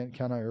 so you can't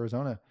count out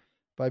Arizona.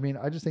 But I mean,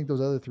 I just think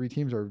those other three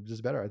teams are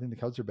just better. I think the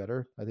Cubs are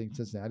better. I think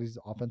Cincinnati's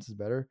offense is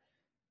better.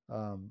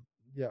 Um,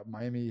 yeah,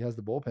 Miami has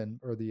the bullpen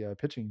or the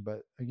pitching,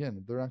 but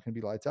again, they're not going to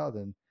be lights out.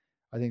 Then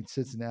I think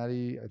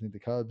Cincinnati, I think the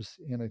Cubs,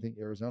 and I think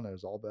Arizona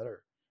is all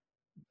better.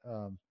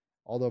 Um,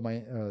 although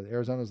my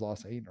Arizona's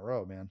lost 8 in a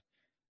row, man.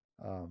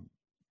 Um,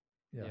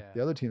 yeah, Yeah.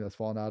 the other team that's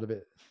fallen out of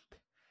it.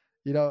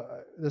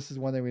 This is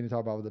one thing we didn't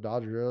talk about with the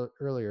Dodgers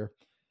earlier.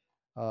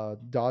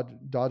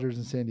 Dodgers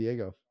in San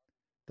Diego,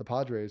 the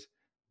Padres,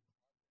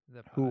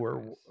 The who were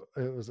Padres.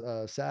 it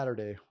was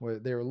Saturday where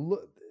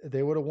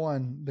they would have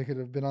won. They could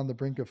have been on the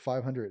brink of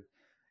 500,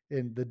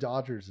 and the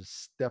Dodgers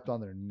just stepped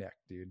on their neck,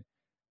 dude.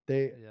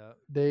 They Yeah.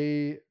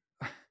 they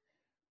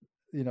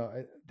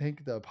I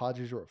think the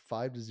Padres were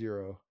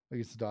 5-0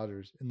 against the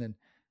Dodgers, and then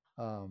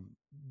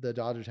the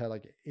Dodgers had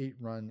like an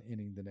 8-run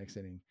inning the next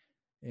inning,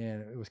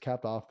 and it was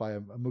capped off by a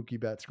Mookie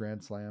Betts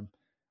grand slam.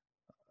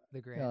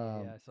 The Granny.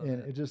 Yeah, I saw And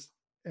that. it just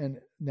and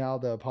now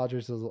the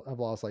Padres have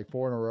lost like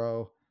 4 in a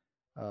row,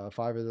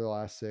 5 of their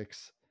last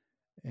 6,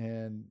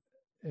 and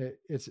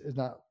it's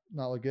not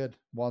look good.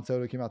 Juan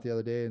Soto came out the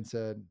other day and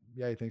said,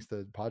 yeah, he thinks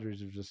the Padres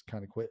have just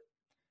kind of quit.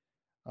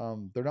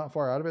 They're not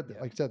far out of it.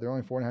 Yep. Like I said, they're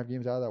only 4.5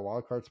 games out of that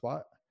wild card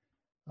spot.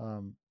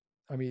 Um,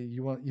 I mean,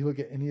 you look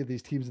at any of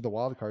these teams in the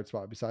wild card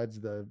spot besides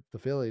the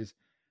Phillies,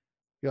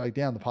 you're like,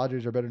 damn, the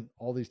Padres are better than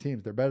all these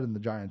teams. They're better than the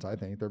Giants, I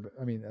think.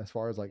 I mean, as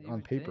far as like You on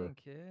would paper,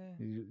 think, yeah.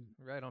 you,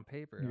 Right on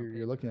paper. On you're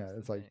paper, looking at that's it. the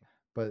It's like, thing.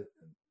 but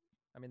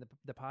I mean,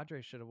 the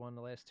Padres should have won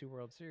the last two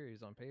World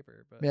Series on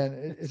paper, but man,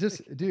 it's it's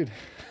just, like, dude,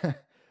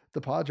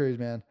 the Padres,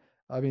 man.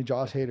 I mean,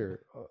 Josh Hader,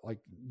 like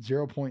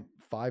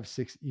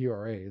 0.56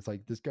 ERA. It's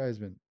like this guy's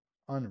been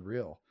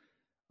unreal.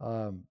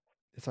 Um,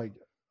 it's like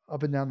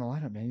up and down the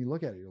lineup, man. You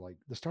look at it, you're like,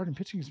 the starting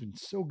pitching has been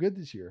so good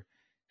this year.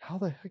 How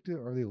the heck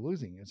are they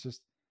losing? It's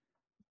just,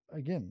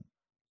 again,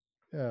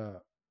 uh,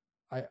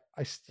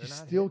 you they're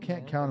not still hitting,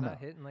 can't man. They're count them not out.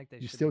 hitting like they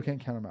You should still be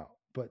can't hitting. count them out.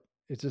 But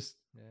it's just,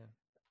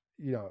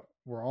 Yeah.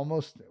 we're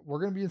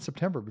going to be in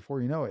September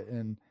before you know it.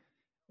 And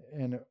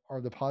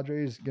are the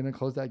Padres going to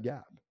close that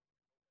gap?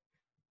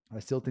 I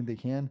still think they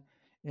can.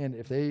 And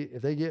if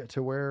they get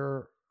to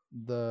where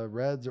the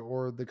Reds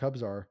or the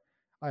Cubs are,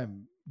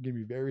 I'm going to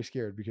be very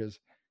scared because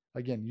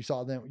again, you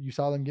saw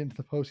them get into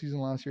the postseason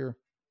last year.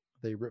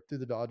 They ripped through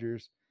the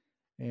Dodgers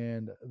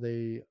and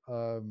they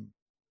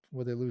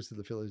lose to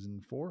the Phillies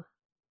in 4.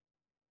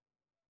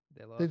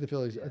 They I think lost. the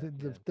Phillies. I Yeah, think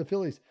yeah. the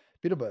Phillies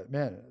beat them, but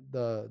man,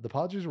 the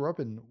Padres were up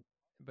in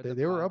But they, the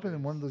they were up in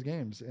Padres, one of those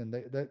games, and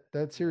that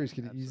yeah, series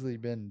could have easily absolutely.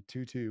 been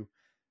 2-2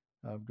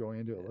 going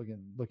into it, Yeah.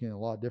 looking a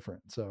lot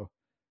different. So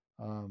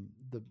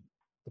the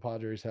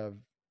Padres have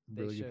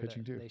They really good show that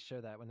pitching too. they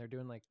show that when they're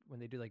doing like when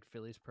they do like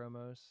Phillies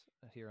promos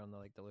here on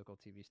the local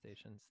TV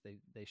stations,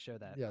 they show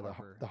that Yeah,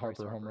 Harper, the Bryce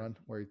Harper home Harper, run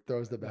where he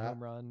throws the the bat.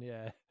 home run,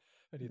 yeah,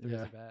 when he throws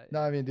Yeah, the bat, no,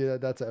 I yeah. mean,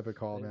 dude, that's an epic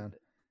call, They, man.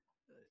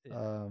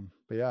 yeah,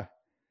 But yeah,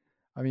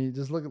 I mean,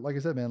 just look like I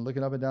said, man,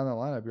 looking up and down the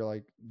lineup, you're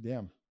like,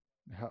 damn,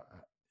 how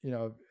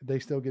they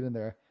still get in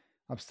there.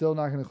 I'm still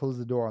not going to close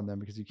the door on them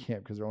because you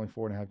can't because they're only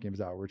 4.5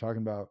 games out. We're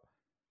talking about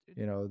dude,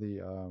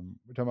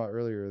 we're talking about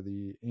earlier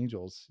the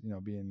Angels,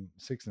 being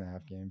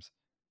 6.5 games.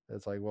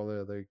 It's like, well,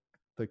 the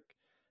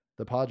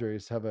the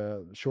Padres have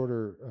a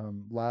shorter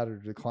ladder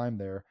to climb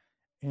there,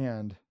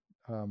 and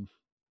um,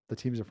 the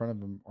teams in front of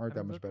them aren't I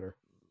that mean, much better.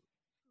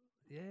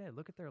 yeah,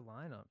 look at their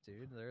lineup,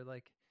 dude. They're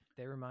like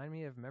they remind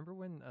me of remember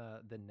when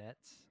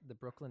the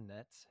Brooklyn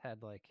Nets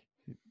had like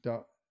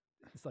Don't-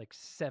 it's like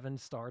seven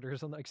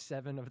starters on like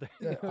seven of their, you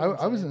Yeah, know what I'm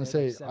I was saying? gonna They had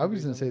like say, I seven was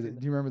dudes gonna on the say team. that.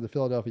 Do you remember the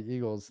Philadelphia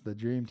Eagles, the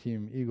Dream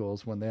Team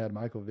Eagles, when they had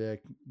Michael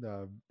Vick?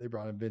 They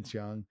brought in Vince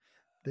Young.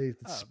 They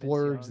Oh, Vince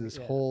splurged Young, this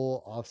yeah,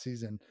 whole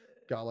offseason.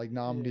 Got like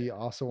Namdi yeah,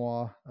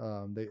 Osawa.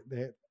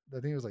 I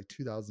think it was like and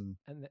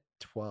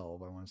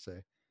 2012. I want to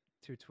say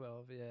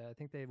 212. Yeah, I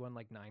think they won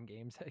like 9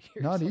 games that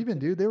year or not even, something.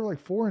 dude. They were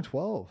like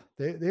 4-12.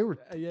 They were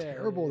Yeah,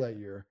 terrible yeah, that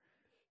year.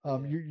 yeah,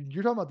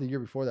 You're talking about the year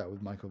before that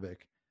with Michael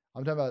Vick.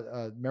 I'm talking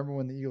about remember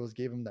when the Eagles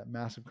gave him that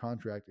massive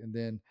contract and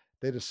then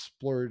they just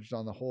splurged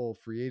on the whole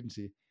free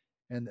agency,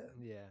 and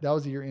yeah, that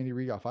was the year Andy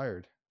Reid got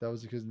fired. That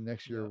was because the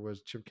next year yep,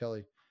 was Chip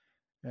Kelly,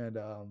 and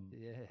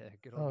yeah.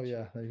 Good oh old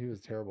yeah, Chip. he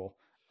was terrible.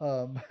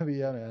 But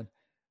yeah, Yeah, man,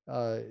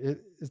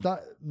 it's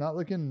not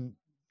looking.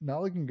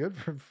 not looking good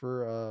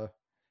for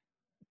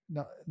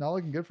not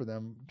looking good for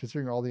them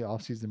considering all the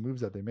offseason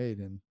moves that they made.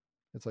 And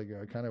it's like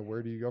kind of where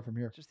Yeah, do you go from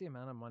here? just the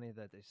amount of money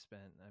that they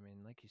spent. I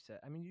mean, like you said,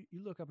 I mean,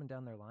 you look up and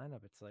down their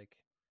lineup. It's like,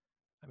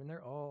 I mean,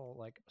 they're all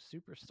like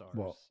superstars.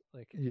 Well,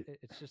 Like y-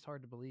 it's just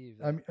hard to believe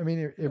I that. mean, I mean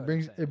You know it what I'm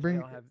brings saying? They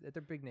all have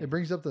they're big it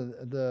brings names. up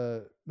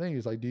the thing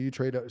is like, do you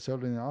trade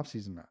Soto in the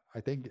offseason?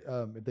 I think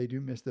if they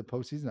do miss the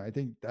postseason, I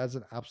think that's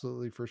an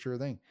absolutely for sure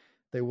thing.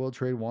 They will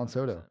trade Juan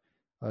Soto.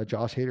 100%.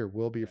 Josh Hader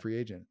will be a Yeah, free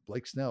agent.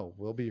 Blake Snell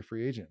will be a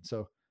free agent.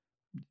 So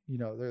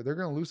they're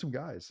going to lose some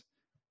guys,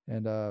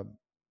 and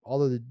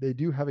although they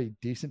do have a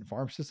decent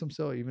farm system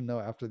still, even though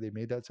after they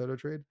made that Soto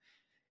trade,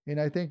 and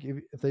I think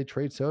if they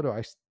trade Soto,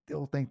 I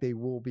still think they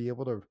will be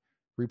able to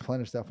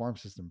replenish that farm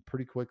system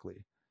pretty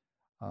quickly.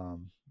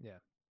 Um, yeah.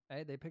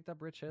 Hey, they picked up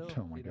Rich Hill.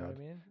 oh my You know what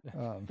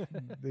I god,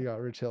 mean? they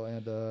got Rich Hill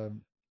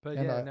But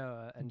and yeah,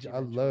 no, and I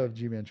G-Man Choi. love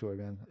G-Man Choi,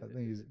 man. I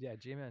think Yeah,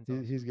 G-Man's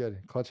he's awesome. good,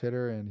 clutch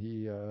hitter, and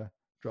he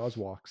draws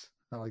walks.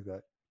 I like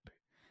that,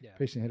 Yeah.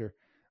 patient hitter.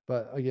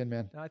 But again,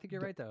 man, No, I think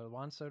you're right though.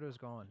 Juan Soto's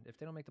gone. If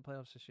they don't make the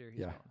playoffs this year, he's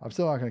yeah, gone. I'm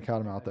still not going to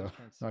count him I, out I though. just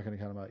can't see Not it. going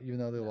to count him out, even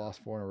though they No,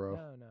 lost four in a row.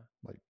 no.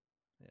 Like,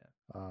 Yeah,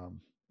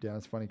 um, yeah,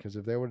 it's funny because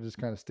if they would have just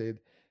kind of stayed,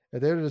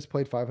 if they would have just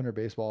played 500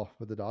 baseball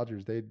with the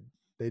Dodgers, they'd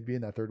be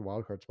in that third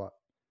wild card spot,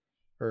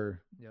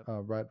 or yep.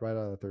 right out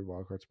of the third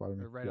wild card spot. I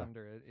mean, Or right yeah,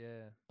 under it.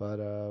 Yeah.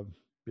 but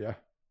yeah,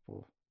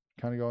 well,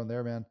 kind of going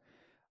there, man.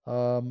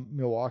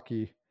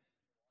 Milwaukee,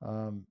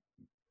 um,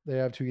 they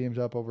have 2 games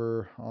up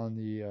over on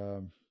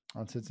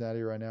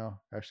Cincinnati right now.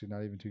 Actually,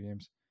 not even 2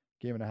 games,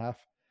 game and a half.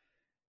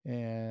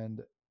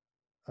 And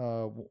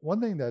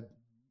one thing that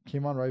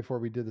came on right before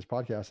we did this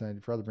podcast, and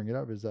I forgot to bring it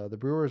up, is the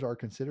Brewers are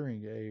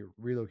considering a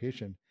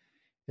relocation.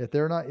 If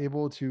they're not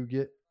able to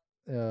get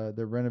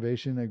the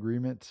renovation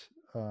agreement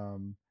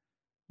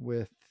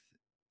with,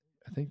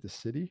 I think, the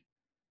city,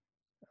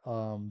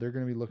 they're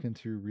going to be looking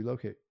to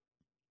relocate.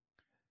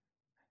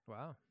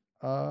 Wow.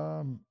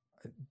 Um,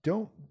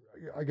 don't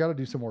I got to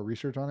do some more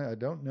research on it. I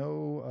don't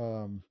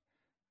know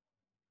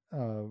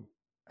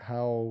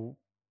how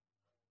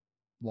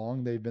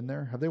long they've been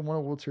there. Have they won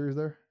a World Series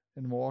there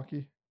in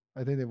Milwaukee?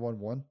 I think they've won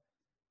one.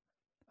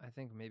 I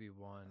think maybe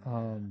one. Yeah.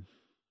 Um,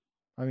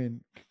 I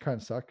mean, kind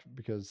of sucked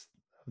because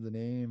of the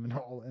name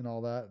and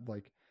all that.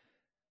 Like,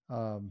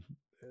 um,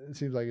 it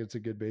seems like it's a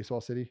good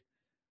baseball city.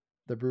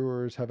 The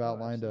Brewers have Oh,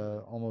 outlined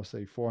absolutely. almost a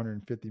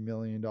 $450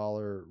 million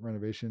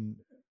renovation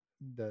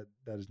that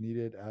is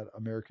needed at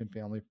American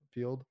Family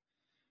Field.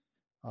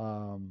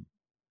 Um,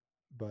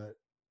 but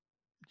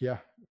yeah,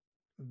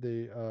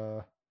 they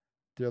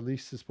their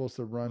lease is supposed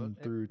to Well, run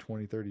through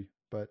 2030,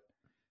 but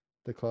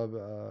the club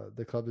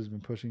has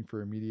been pushing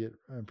for immediate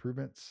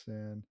improvements,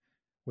 and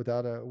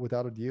without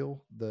a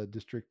deal, the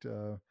district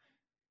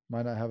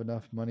might not have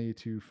enough money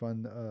to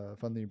fund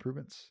the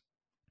improvements.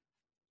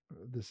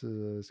 This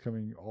is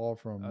coming all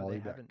from oh, Molly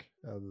Beck.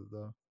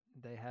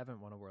 they haven't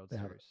won a World They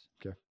have it. Series.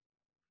 Okay.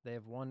 They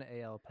have one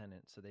AL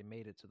pennant, so they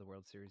made it to the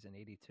World Series in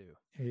 '82,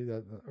 Hey,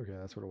 okay,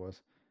 that's what it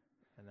was.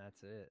 and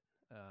that's it.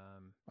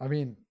 I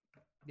mean,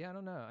 Yeah, I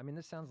don't know. I mean,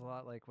 this sounds a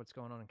lot like what's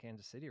going on in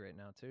Kansas City right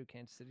now too.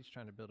 Kansas City's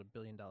trying to build $1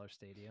 billion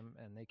stadium,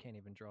 and they can't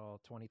even draw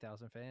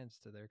 20,000 fans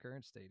to their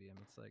current stadium.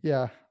 It's like,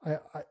 yeah,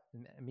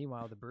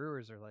 meanwhile, the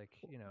Brewers are like,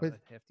 with a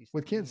hefty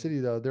with Kansas team.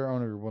 City though, their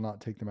owner will not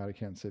take them out of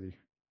Kansas City.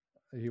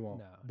 He won't.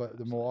 No, no, But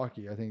the absolutely not.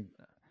 Milwaukee, I think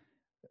No.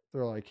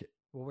 they're like,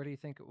 Well, where do you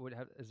think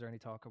is there any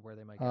talk of where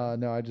they might go?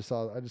 no, I just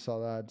saw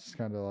that. Just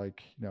kind of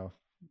like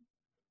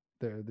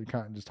they're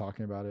kind of just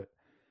talking about it.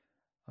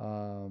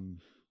 Um,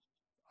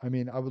 I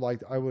mean, I would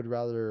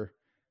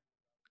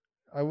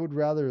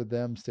rather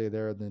them stay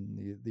there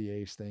than the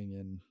A's staying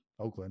in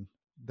Oakland.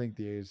 I think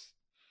the A's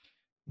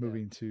Yeah,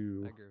 moving I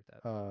to agree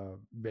with that.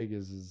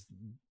 Vegas is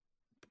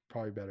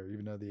probably better,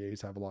 even though the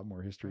A's have a lot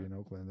more history Well, in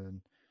Oakland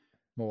than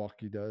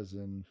Milwaukee does,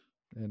 and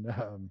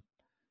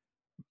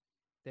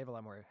they have a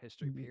lot more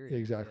history. Period.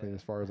 exactly, Yeah,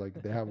 as far as like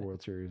they have a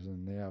World Series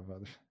and they have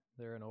other,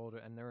 they're an old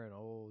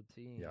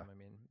team. yeah, I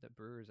mean, the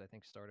Brewers I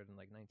think started in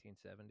like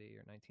 1970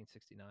 or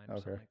 1969 or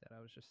okay, something like that.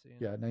 I was just seeing.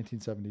 yeah,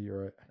 1970,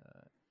 you're right.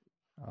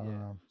 Uh,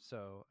 yeah. Um,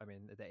 So I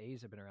mean, the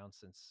A's have been around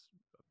since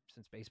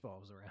baseball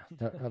was around.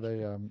 have Like,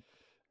 they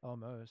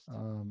almost.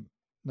 um,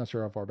 not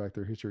sure how far back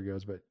their history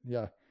goes, but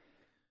yeah,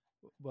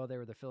 Well, they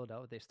were the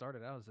Philadelphia. They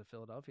started out as the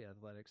Philadelphia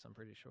Athletics. I'm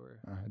pretty sure,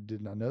 I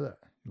did not know that.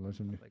 You learned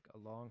something new. like a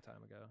long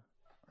time ago.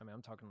 I mean,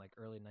 I'm talking like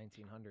early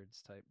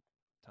 1900s type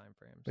time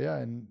frames. But yeah,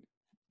 and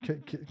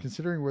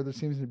considering where this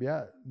seems to be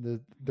at,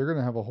 they're going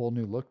to have a whole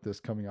new look this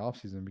coming off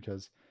season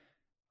because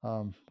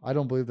I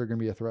don't believe they're going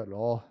to be a threat at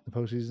all in the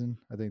postseason.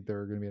 I think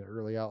they're going to be an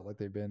early out like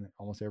they've been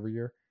almost every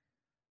year.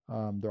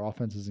 Their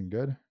offense isn't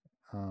good.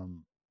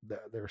 Um,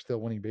 they're still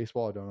winning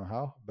baseball. I don't know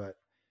how, but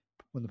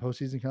when the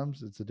postseason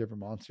comes, it's a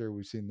different monster.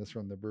 We've seen this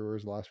from the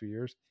Brewers the last few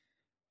years,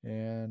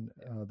 and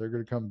Yeah, they're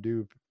going to come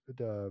due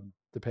to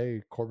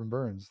pay Corbin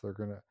Burns.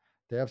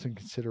 They have some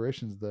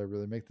considerations that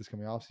really make this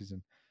coming off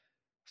season.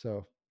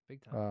 So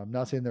big time. I'm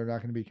not saying they're not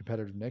going to be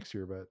competitive next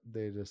year, but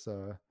they just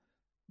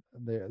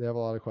they have a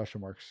lot of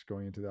question marks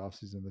going into the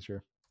offseason this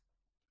year.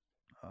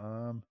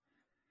 And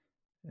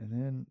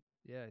then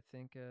Yeah, I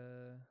think.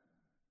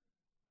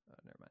 Oh,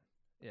 never mind.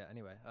 Yeah.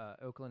 Anyway,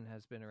 Oakland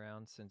has been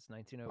around since wow,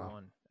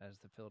 1901 as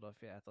the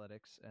Philadelphia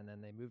Athletics, and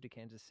then they moved to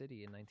Kansas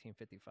City in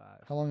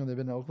 1955, how long have they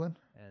been in Oakland?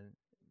 and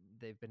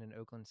they've been in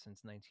Oakland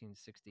since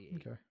 1968.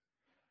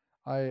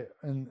 Okay,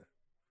 and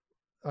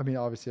I mean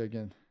obviously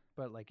again,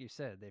 But like you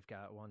said, they've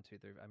got one, two,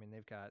 three. I mean,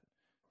 they've got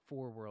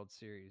 4 World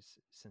Series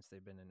since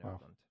they've been in wow,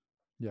 Oakland.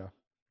 yeah,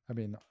 I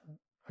mean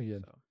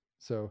again,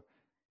 So, so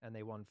and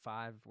they won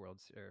 5,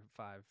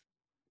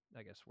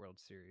 I guess, World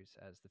Series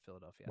as the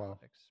Philadelphia wow.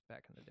 Athletics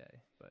back in the day.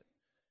 But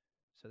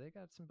so they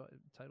got some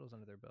titles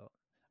under their belt.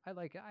 I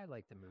like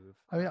the move.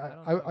 I mean, I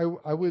don't know.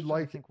 I I'm would just trying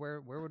to like. think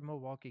where would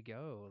Milwaukee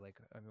go? Like,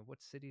 I mean,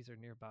 what cities are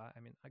nearby? I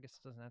mean, I guess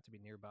it doesn't have to be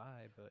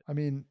nearby, but I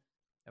mean,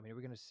 I mean, are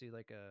we going to see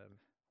like a?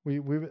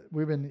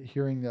 we've been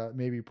hearing that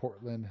maybe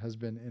Portland has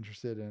been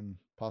interested in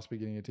possibly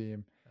getting a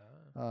team.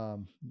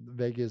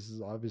 Vegas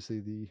is obviously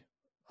the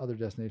other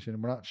destination.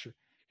 We're not sure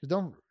because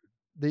don't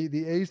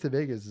the A's to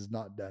Vegas is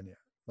not done yet.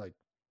 Like,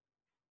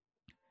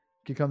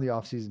 could come the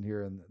off season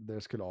here, and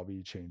this could all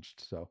be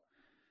changed. So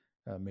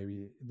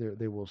maybe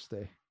they will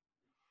stay.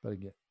 But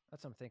again,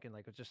 That's what I'm thinking.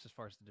 Like, just as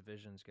far as the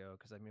divisions go,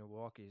 because I mean,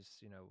 Milwaukee's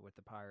with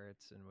the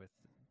Pirates and with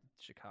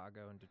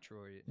Chicago and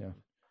Detroit yeah.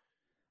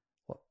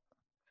 Well,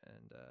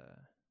 and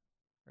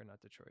or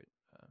not Detroit,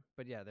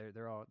 but yeah,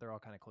 they're all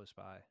kind of close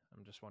by.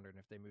 I'm just wondering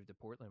if they moved to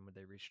Portland, would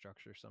they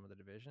restructure some of the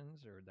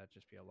divisions, or would that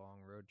just be a long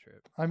road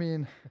trip? I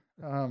mean,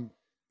 um,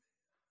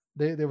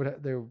 they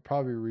would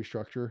probably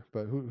restructure,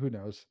 but who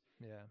knows?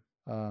 Yeah,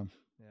 Um,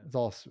 yeah, it's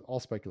all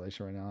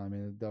speculation right now. I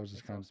mean, it's all that was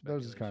just kind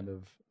speculation.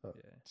 of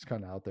Yeah, just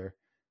kind of out there,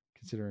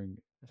 considering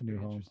that's a new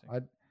pretty home.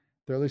 interesting.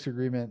 Their lease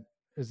agreement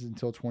is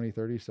until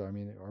 2030. So I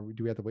mean,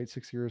 do we have to wait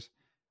 6 years?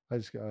 I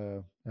just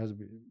there has to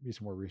be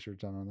some more research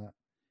done on that.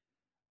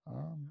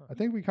 Huh. I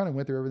think we kind of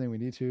went through everything we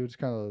need to. Just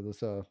kind of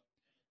this.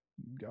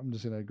 I'm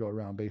just gonna go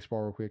around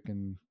baseball real quick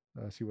and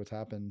see what's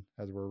happened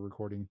as we're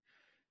recording.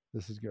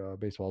 This is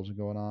baseball's been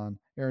going on.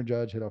 Aaron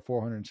Judge hit a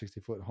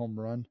 460-foot home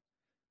run,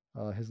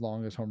 his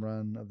longest home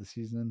run of the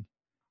season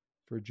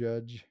for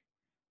Judge.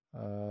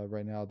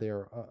 Right now,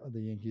 the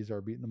Yankees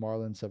are beating the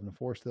Marlins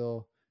 7-4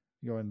 still,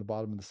 going to the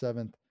bottom of the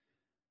seventh.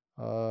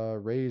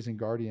 Rays and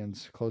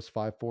Guardians close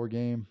 5-4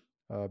 game.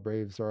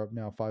 Braves are up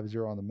now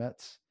 5-0 on the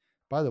Mets.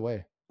 By the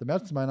way, the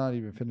Mets might not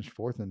even finish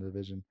fourth in the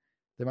division.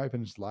 They might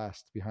finish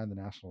last behind the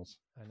Nationals.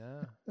 I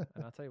know,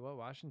 and I'll tell you what,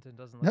 Washington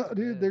doesn't look No,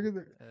 too dude,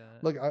 bad.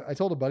 look. I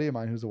told a buddy of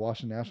mine who's a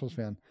Washington Nationals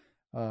fan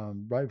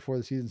right before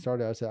the season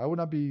started. I said I would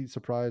not be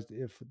surprised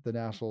if the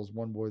Nationals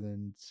won more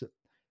than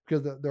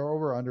because their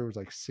over under was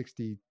like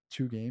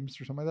 62 games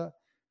or something like that.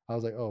 I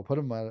was like, oh, put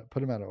them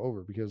at an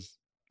over because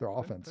their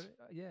offense.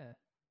 Yeah,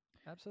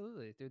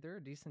 absolutely, dude. They're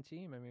a decent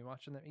team. I mean,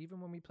 watching them, even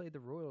when we played the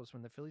Royals,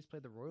 when the Phillies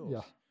played the Yeah,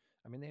 Royals,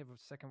 I mean, they have a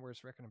second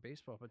worst record in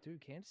baseball. But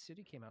dude, Kansas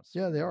City came out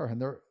yeah, they are, swinging.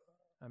 and they're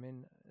I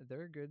mean,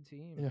 they're a good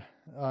team. yeah.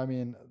 I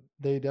mean,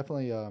 they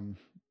definitely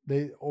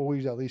they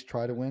always at least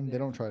try to win. They They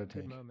have don't try to good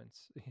tank.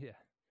 moments. Yeah,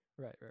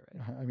 right.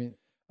 I mean,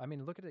 I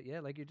mean, look at it. Yeah,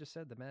 like you just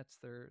said, the Mets.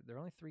 They're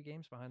only 3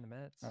 games behind the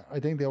Mets. I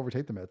think they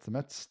overtake the Mets. The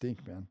Mets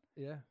stink, man.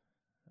 Yeah,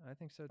 I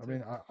think so I too.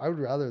 mean, I would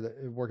rather that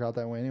it work out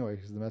that way anyway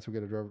because the Mets will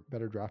get a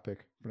better draft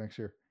pick for next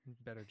year.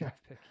 Better Yeah,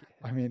 draft pick.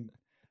 Yeah, I mean,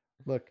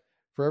 look,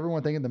 for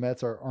everyone thinking the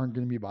Mets aren't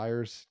going to be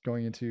buyers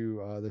going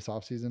into this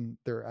offseason,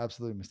 they're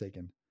absolutely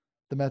mistaken.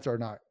 The Mets are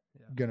not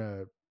yeah. going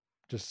to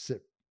just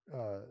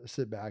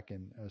sit back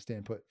and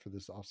stand put for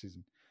this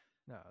offseason.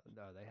 No,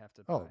 they have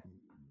to Oh,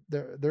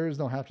 buy. there is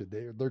no have to.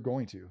 They're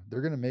going to.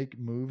 They're going to make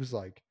moves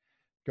like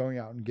going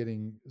out and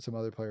getting some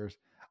other players.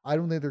 I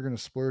don't think they're going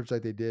to splurge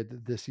like they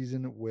did this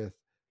season with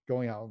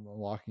going out and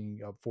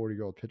locking up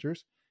 40-year-old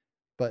pitchers.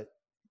 But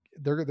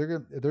they're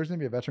gonna there's gonna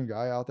be a veteran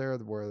guy out there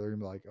where they're gonna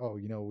be like, oh,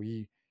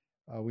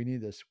 we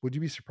need this. Would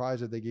you be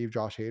surprised if they gave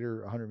Josh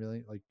Hader 100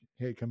 million? Like,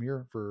 hey, come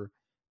here for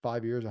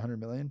 5 years, 100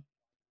 million.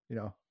 You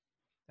know,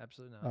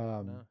 Absolutely not.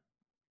 um, No.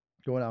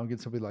 going out and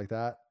get somebody like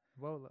that.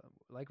 Well,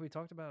 like we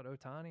talked about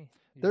Otani,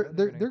 you know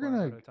they're going to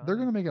inquire about They're Otani.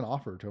 gonna make an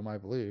offer to him, I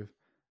believe.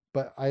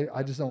 But I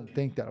just don't Absolutely,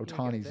 think that he ain't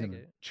going to Otani's take gonna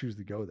it. choose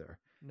to go there.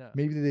 No,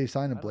 Maybe they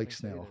sign a I don't Blake think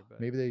so Snell. either. But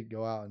Maybe they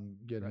go out and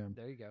get right him.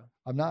 there you go.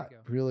 I'm There you not go.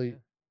 really,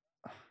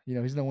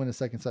 Yeah. he's gonna win a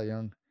second Cy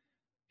Young.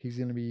 He's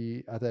gonna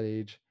be at that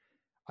age.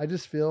 I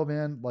just feel,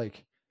 man,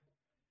 like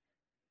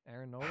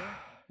Aaron Nola.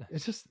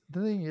 it's just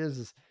the thing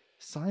is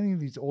signing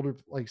these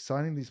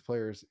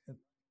players,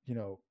 you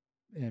know,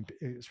 and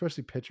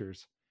especially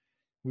pitchers.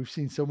 We've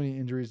seen so many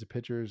injuries to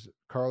pitchers.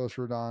 Carlos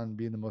Rodon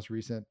being the most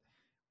recent,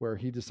 where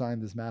he just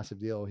signed this massive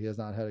deal. He has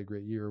not had a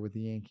great year with the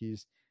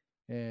Yankees,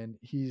 and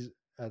he's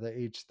at the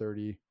age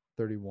 30,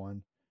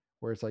 31,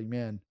 where it's like,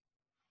 man,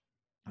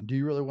 do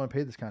you really want to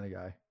pay this kind of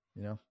guy?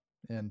 You know,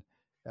 and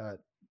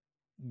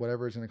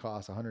whatever it's going to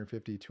cost,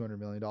 150, 200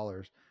 million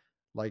dollars.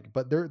 Like,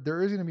 but there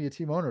is going to be a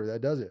team owner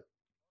that does it.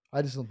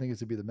 I just don't think it's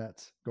to be the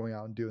Mets going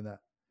out and doing that.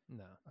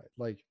 No,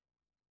 Like,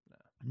 no.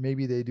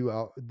 maybe they do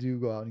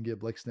go out and get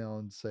Blake Snell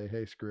and say,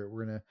 hey, screw it,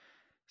 we're gonna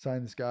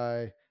sign this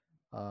guy.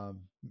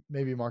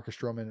 Maybe Marcus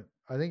Stroman.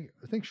 I think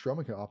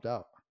Stroman can opt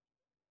out.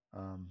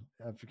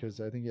 because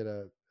I think he had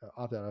a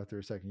opt out after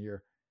his second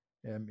year,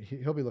 and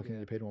he'll be looking to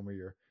Yeah. get paid one more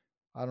year.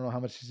 I don't know how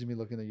much he's gonna be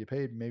looking to get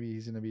paid. Maybe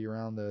he's gonna be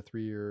around the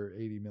 3 year,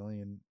 $80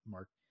 million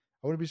mark.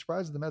 I wouldn't be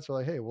surprised if the Mets are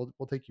like, hey, we'll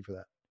take you for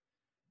that.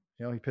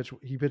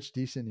 He pitched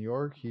decent in New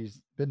York.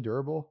 He's been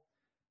durable.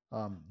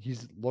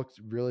 He's looked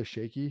really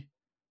shaky.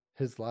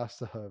 His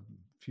last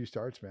few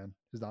starts, man,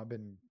 has not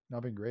been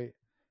great.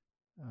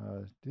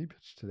 Did he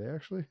pitch today?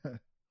 Actually, I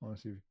want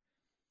to see.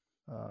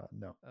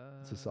 No,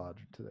 it's Assad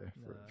today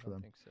No, I for don't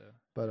them. think so.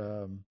 But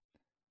Yeah.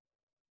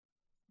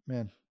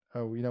 man,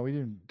 we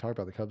didn't talk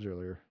about the Cubs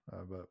earlier,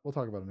 but we'll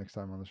talk about it next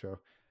time on the show.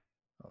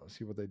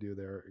 See what they do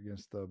there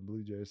against the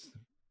Blue Jays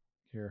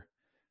here.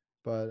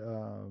 But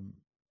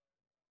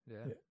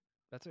Yeah.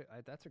 That's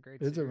a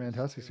great it's a series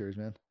fantastic too. series,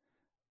 man.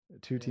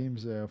 Two Yeah.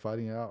 teams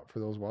fighting it out for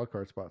those wild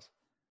card spots.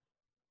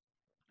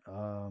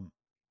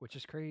 Which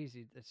is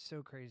crazy. It's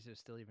so crazy to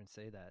still even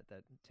say that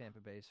Tampa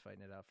Bay's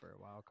fighting it out for a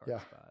wild card Yeah,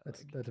 spot.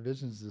 that's Like, that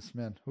division's just,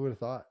 man. Who would have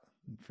thought?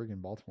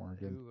 Freaking Baltimore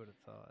again. who would have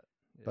thought?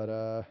 But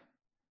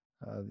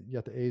Yeah. you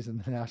got the A's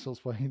and the Nationals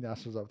playing.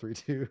 Nationals up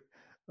 3-2.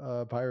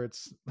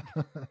 Pirates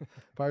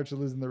Pirates are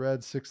losing the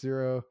Reds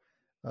 6-0.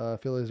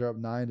 Phillies are up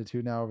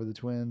 9-2 now over the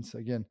Twins.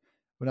 Again,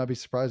 would not be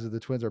surprised if the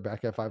Twins are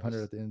back at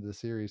 500 at the end of the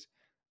series.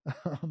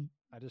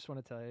 I just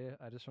want to tell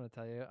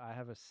you, I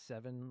have a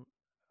seven.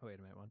 Oh, wait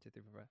a minute, 1, 2,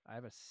 3, 4, 5. I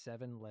have a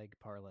 7-leg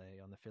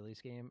parlay on the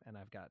Phillies game, and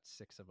I've got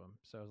 6 of them.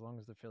 So as long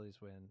as the Phillies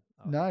win,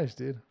 I'll be Nice,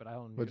 good. dude. But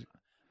What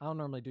I don't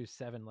normally do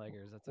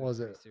 7-leggers. That's a was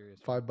pretty it? serious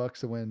one. $5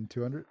 to win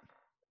 200.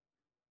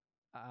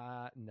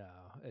 No,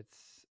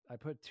 I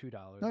put $2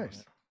 on Nice.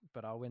 it,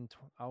 but I'll win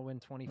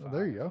 25.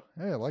 There you go.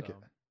 Hey, I like it.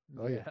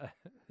 I like yeah,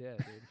 yeah,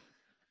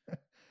 dude.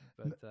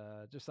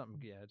 But just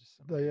something Yeah,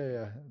 goofy.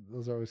 yeah.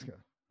 Those are always good.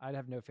 I'd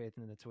have no faith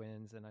in the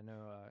Twins, and I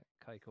know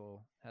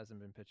Keuchel hasn't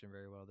been pitching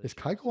very well Is this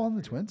year, Keuchel so I on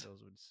the figured the Twins?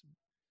 Phils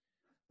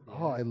would.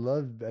 Oh, Yeah, I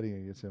loved betting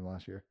against him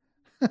last year.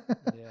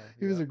 yeah,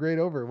 He was yep. a great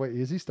over. Wait,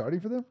 is he starting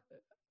for them?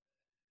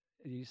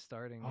 He's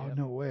starting. Oh, Yep.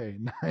 no way.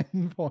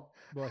 9 point.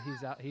 Well,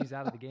 he's out. He's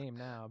out of the game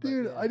now, but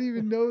Dude, yeah, I didn't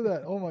even know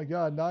that. Oh my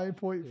God. yeah.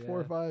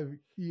 9.45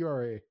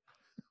 ERA.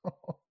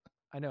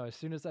 I know. As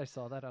soon as I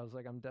saw that, I was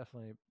like, I'm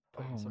definitely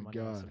putting Oh some my money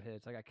on God. some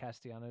hits. I got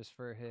Castellanos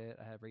for a hit.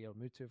 I had Real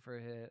Muto for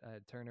a hit. I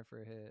had Turner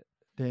for a hit.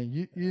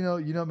 Dang,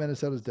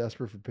 Minnesota's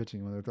desperate for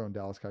pitching when they're throwing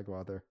Dallas Keuchel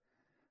out there.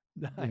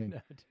 I Dang.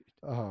 know, dude.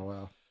 Oh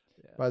wow.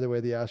 Yeah. By the way,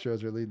 the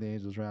Astros are leading the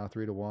Angels right now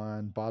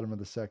 3-1. Bottom of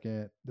the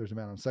second. There's a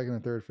man on second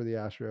and third for the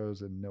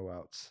Astros and no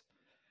outs.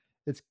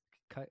 It's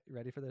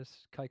Ready for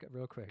this?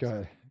 Real quick. go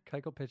ahead.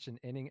 Keuchel pitched an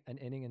inning and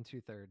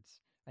 2/3,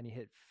 and he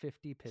hit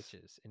 50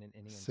 pitches in an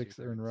inning and 6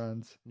 2/3. earned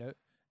runs. No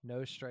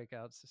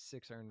strikeouts,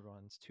 6 earned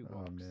runs, 2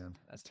 walks. Oh man,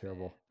 That's that's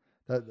terrible.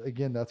 bad.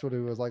 That's what it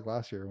was like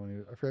last year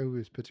I forget who he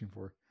was pitching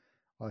for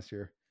last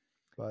year,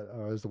 but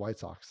it was the White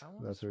Sox.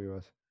 That's who he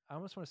was. I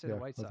almost want to say Yeah,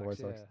 the White that's Sox.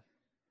 the White Sox.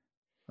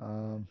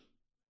 Yeah.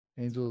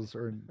 Angels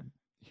are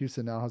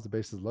Houston now has the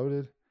bases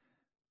loaded.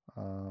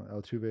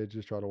 Altuve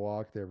just tried to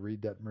walk. They have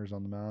Reed Detmers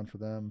on the mound for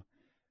them.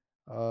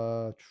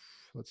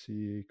 Let's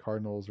see.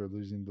 Cardinals are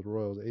losing to the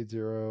Royals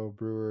 8-0.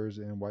 Brewers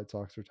and White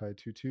Sox are tied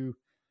 2-2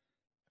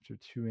 after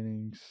 2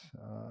 innings.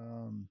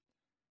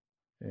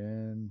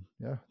 And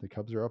yeah, the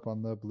Cubs are up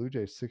on the Blue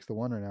Jays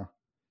 6-1 right now.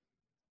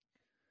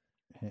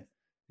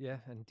 Yeah,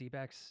 and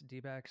D-backs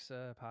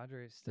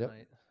Padres Yep.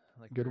 tonight.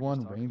 Like Good we were just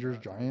one. talking Rangers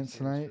about, Giants big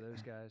series tonight. for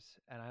those guys,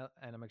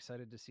 and I'm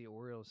excited to see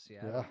Orioles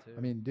Seattle Yeah, too.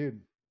 I mean,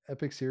 dude,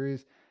 epic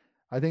series.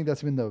 I think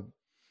that's been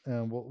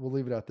we'll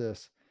leave it at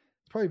this.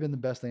 It's probably been the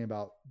best thing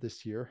about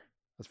this year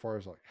as far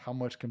as like how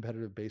much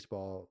competitive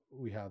baseball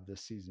we have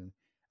this season,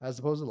 as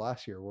opposed to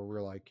last year where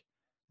we're like,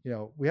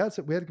 we had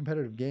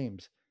competitive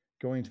games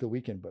going into the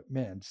weekend, but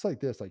man, just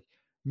like this, like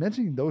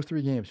mentioning those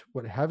 3 games,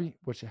 which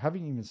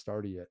haven't even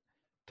started yet.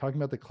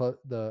 Talking about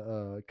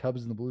the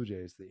Cubs and the Blue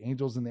Jays, the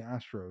Angels and the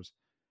Astros,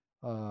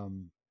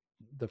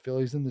 the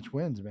Phillies and the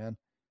Twins, man.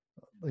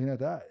 Looking at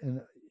that,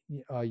 and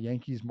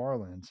Yankees,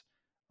 Marlins,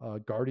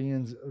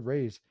 Guardians,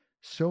 Rays.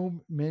 So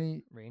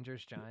many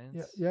Rangers yeah,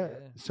 Giants. yeah,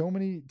 so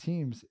many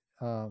teams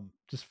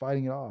just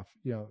fighting it off,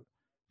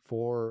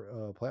 for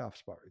a playoff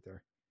spot right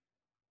there.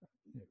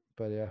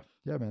 But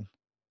yeah, man,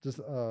 just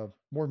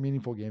more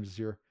meaningful games this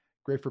year.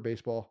 Great for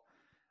baseball.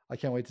 I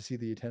can't wait to see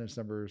the attendance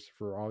numbers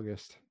for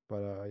August.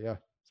 But yeah,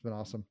 it's been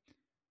awesome.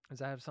 Does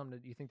that have something?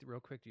 Do you think that real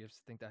quick? Do you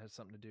think that has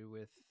something to do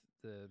with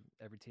the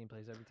every team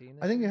plays every team?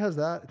 I think it has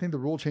that. I think the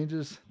rule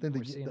changes. I think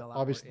We're seeing a lot more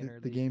obviously the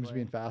interleague games play.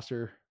 being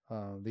faster.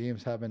 The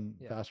games have been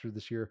faster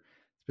this year.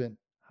 It's been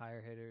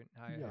higher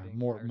hitting,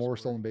 more scoring.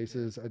 stolen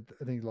bases. Yeah.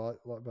 I think a lot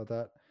about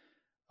that.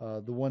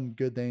 The one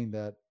good thing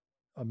that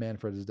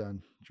Manfred has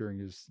done during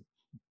his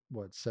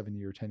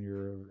 7-year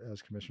tenure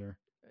as commissioner.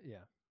 Yeah.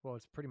 Well,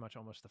 it's pretty much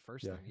almost the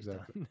first thing he's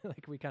exactly. done.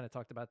 Like we kind of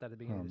talked about that at the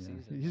beginning of the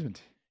season.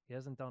 He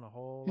hasn't done a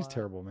whole He's lot.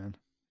 terrible, man.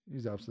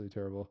 He's absolutely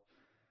terrible.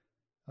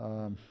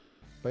 But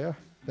yeah,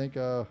 I think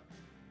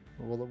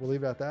we'll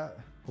leave it at that.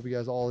 Hope you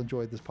guys all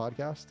enjoyed this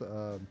podcast.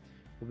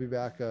 We'll be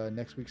back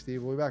next week,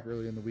 Steve. We'll be back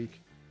early in the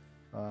week.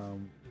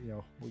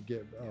 We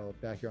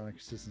get back here on a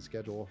consistent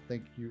schedule.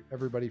 Thank you,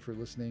 everybody, for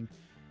listening.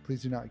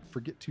 Please do not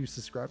forget to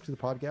subscribe to the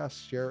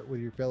podcast, share it with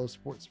your fellow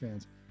sports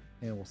fans,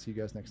 and we'll see you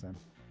guys next time.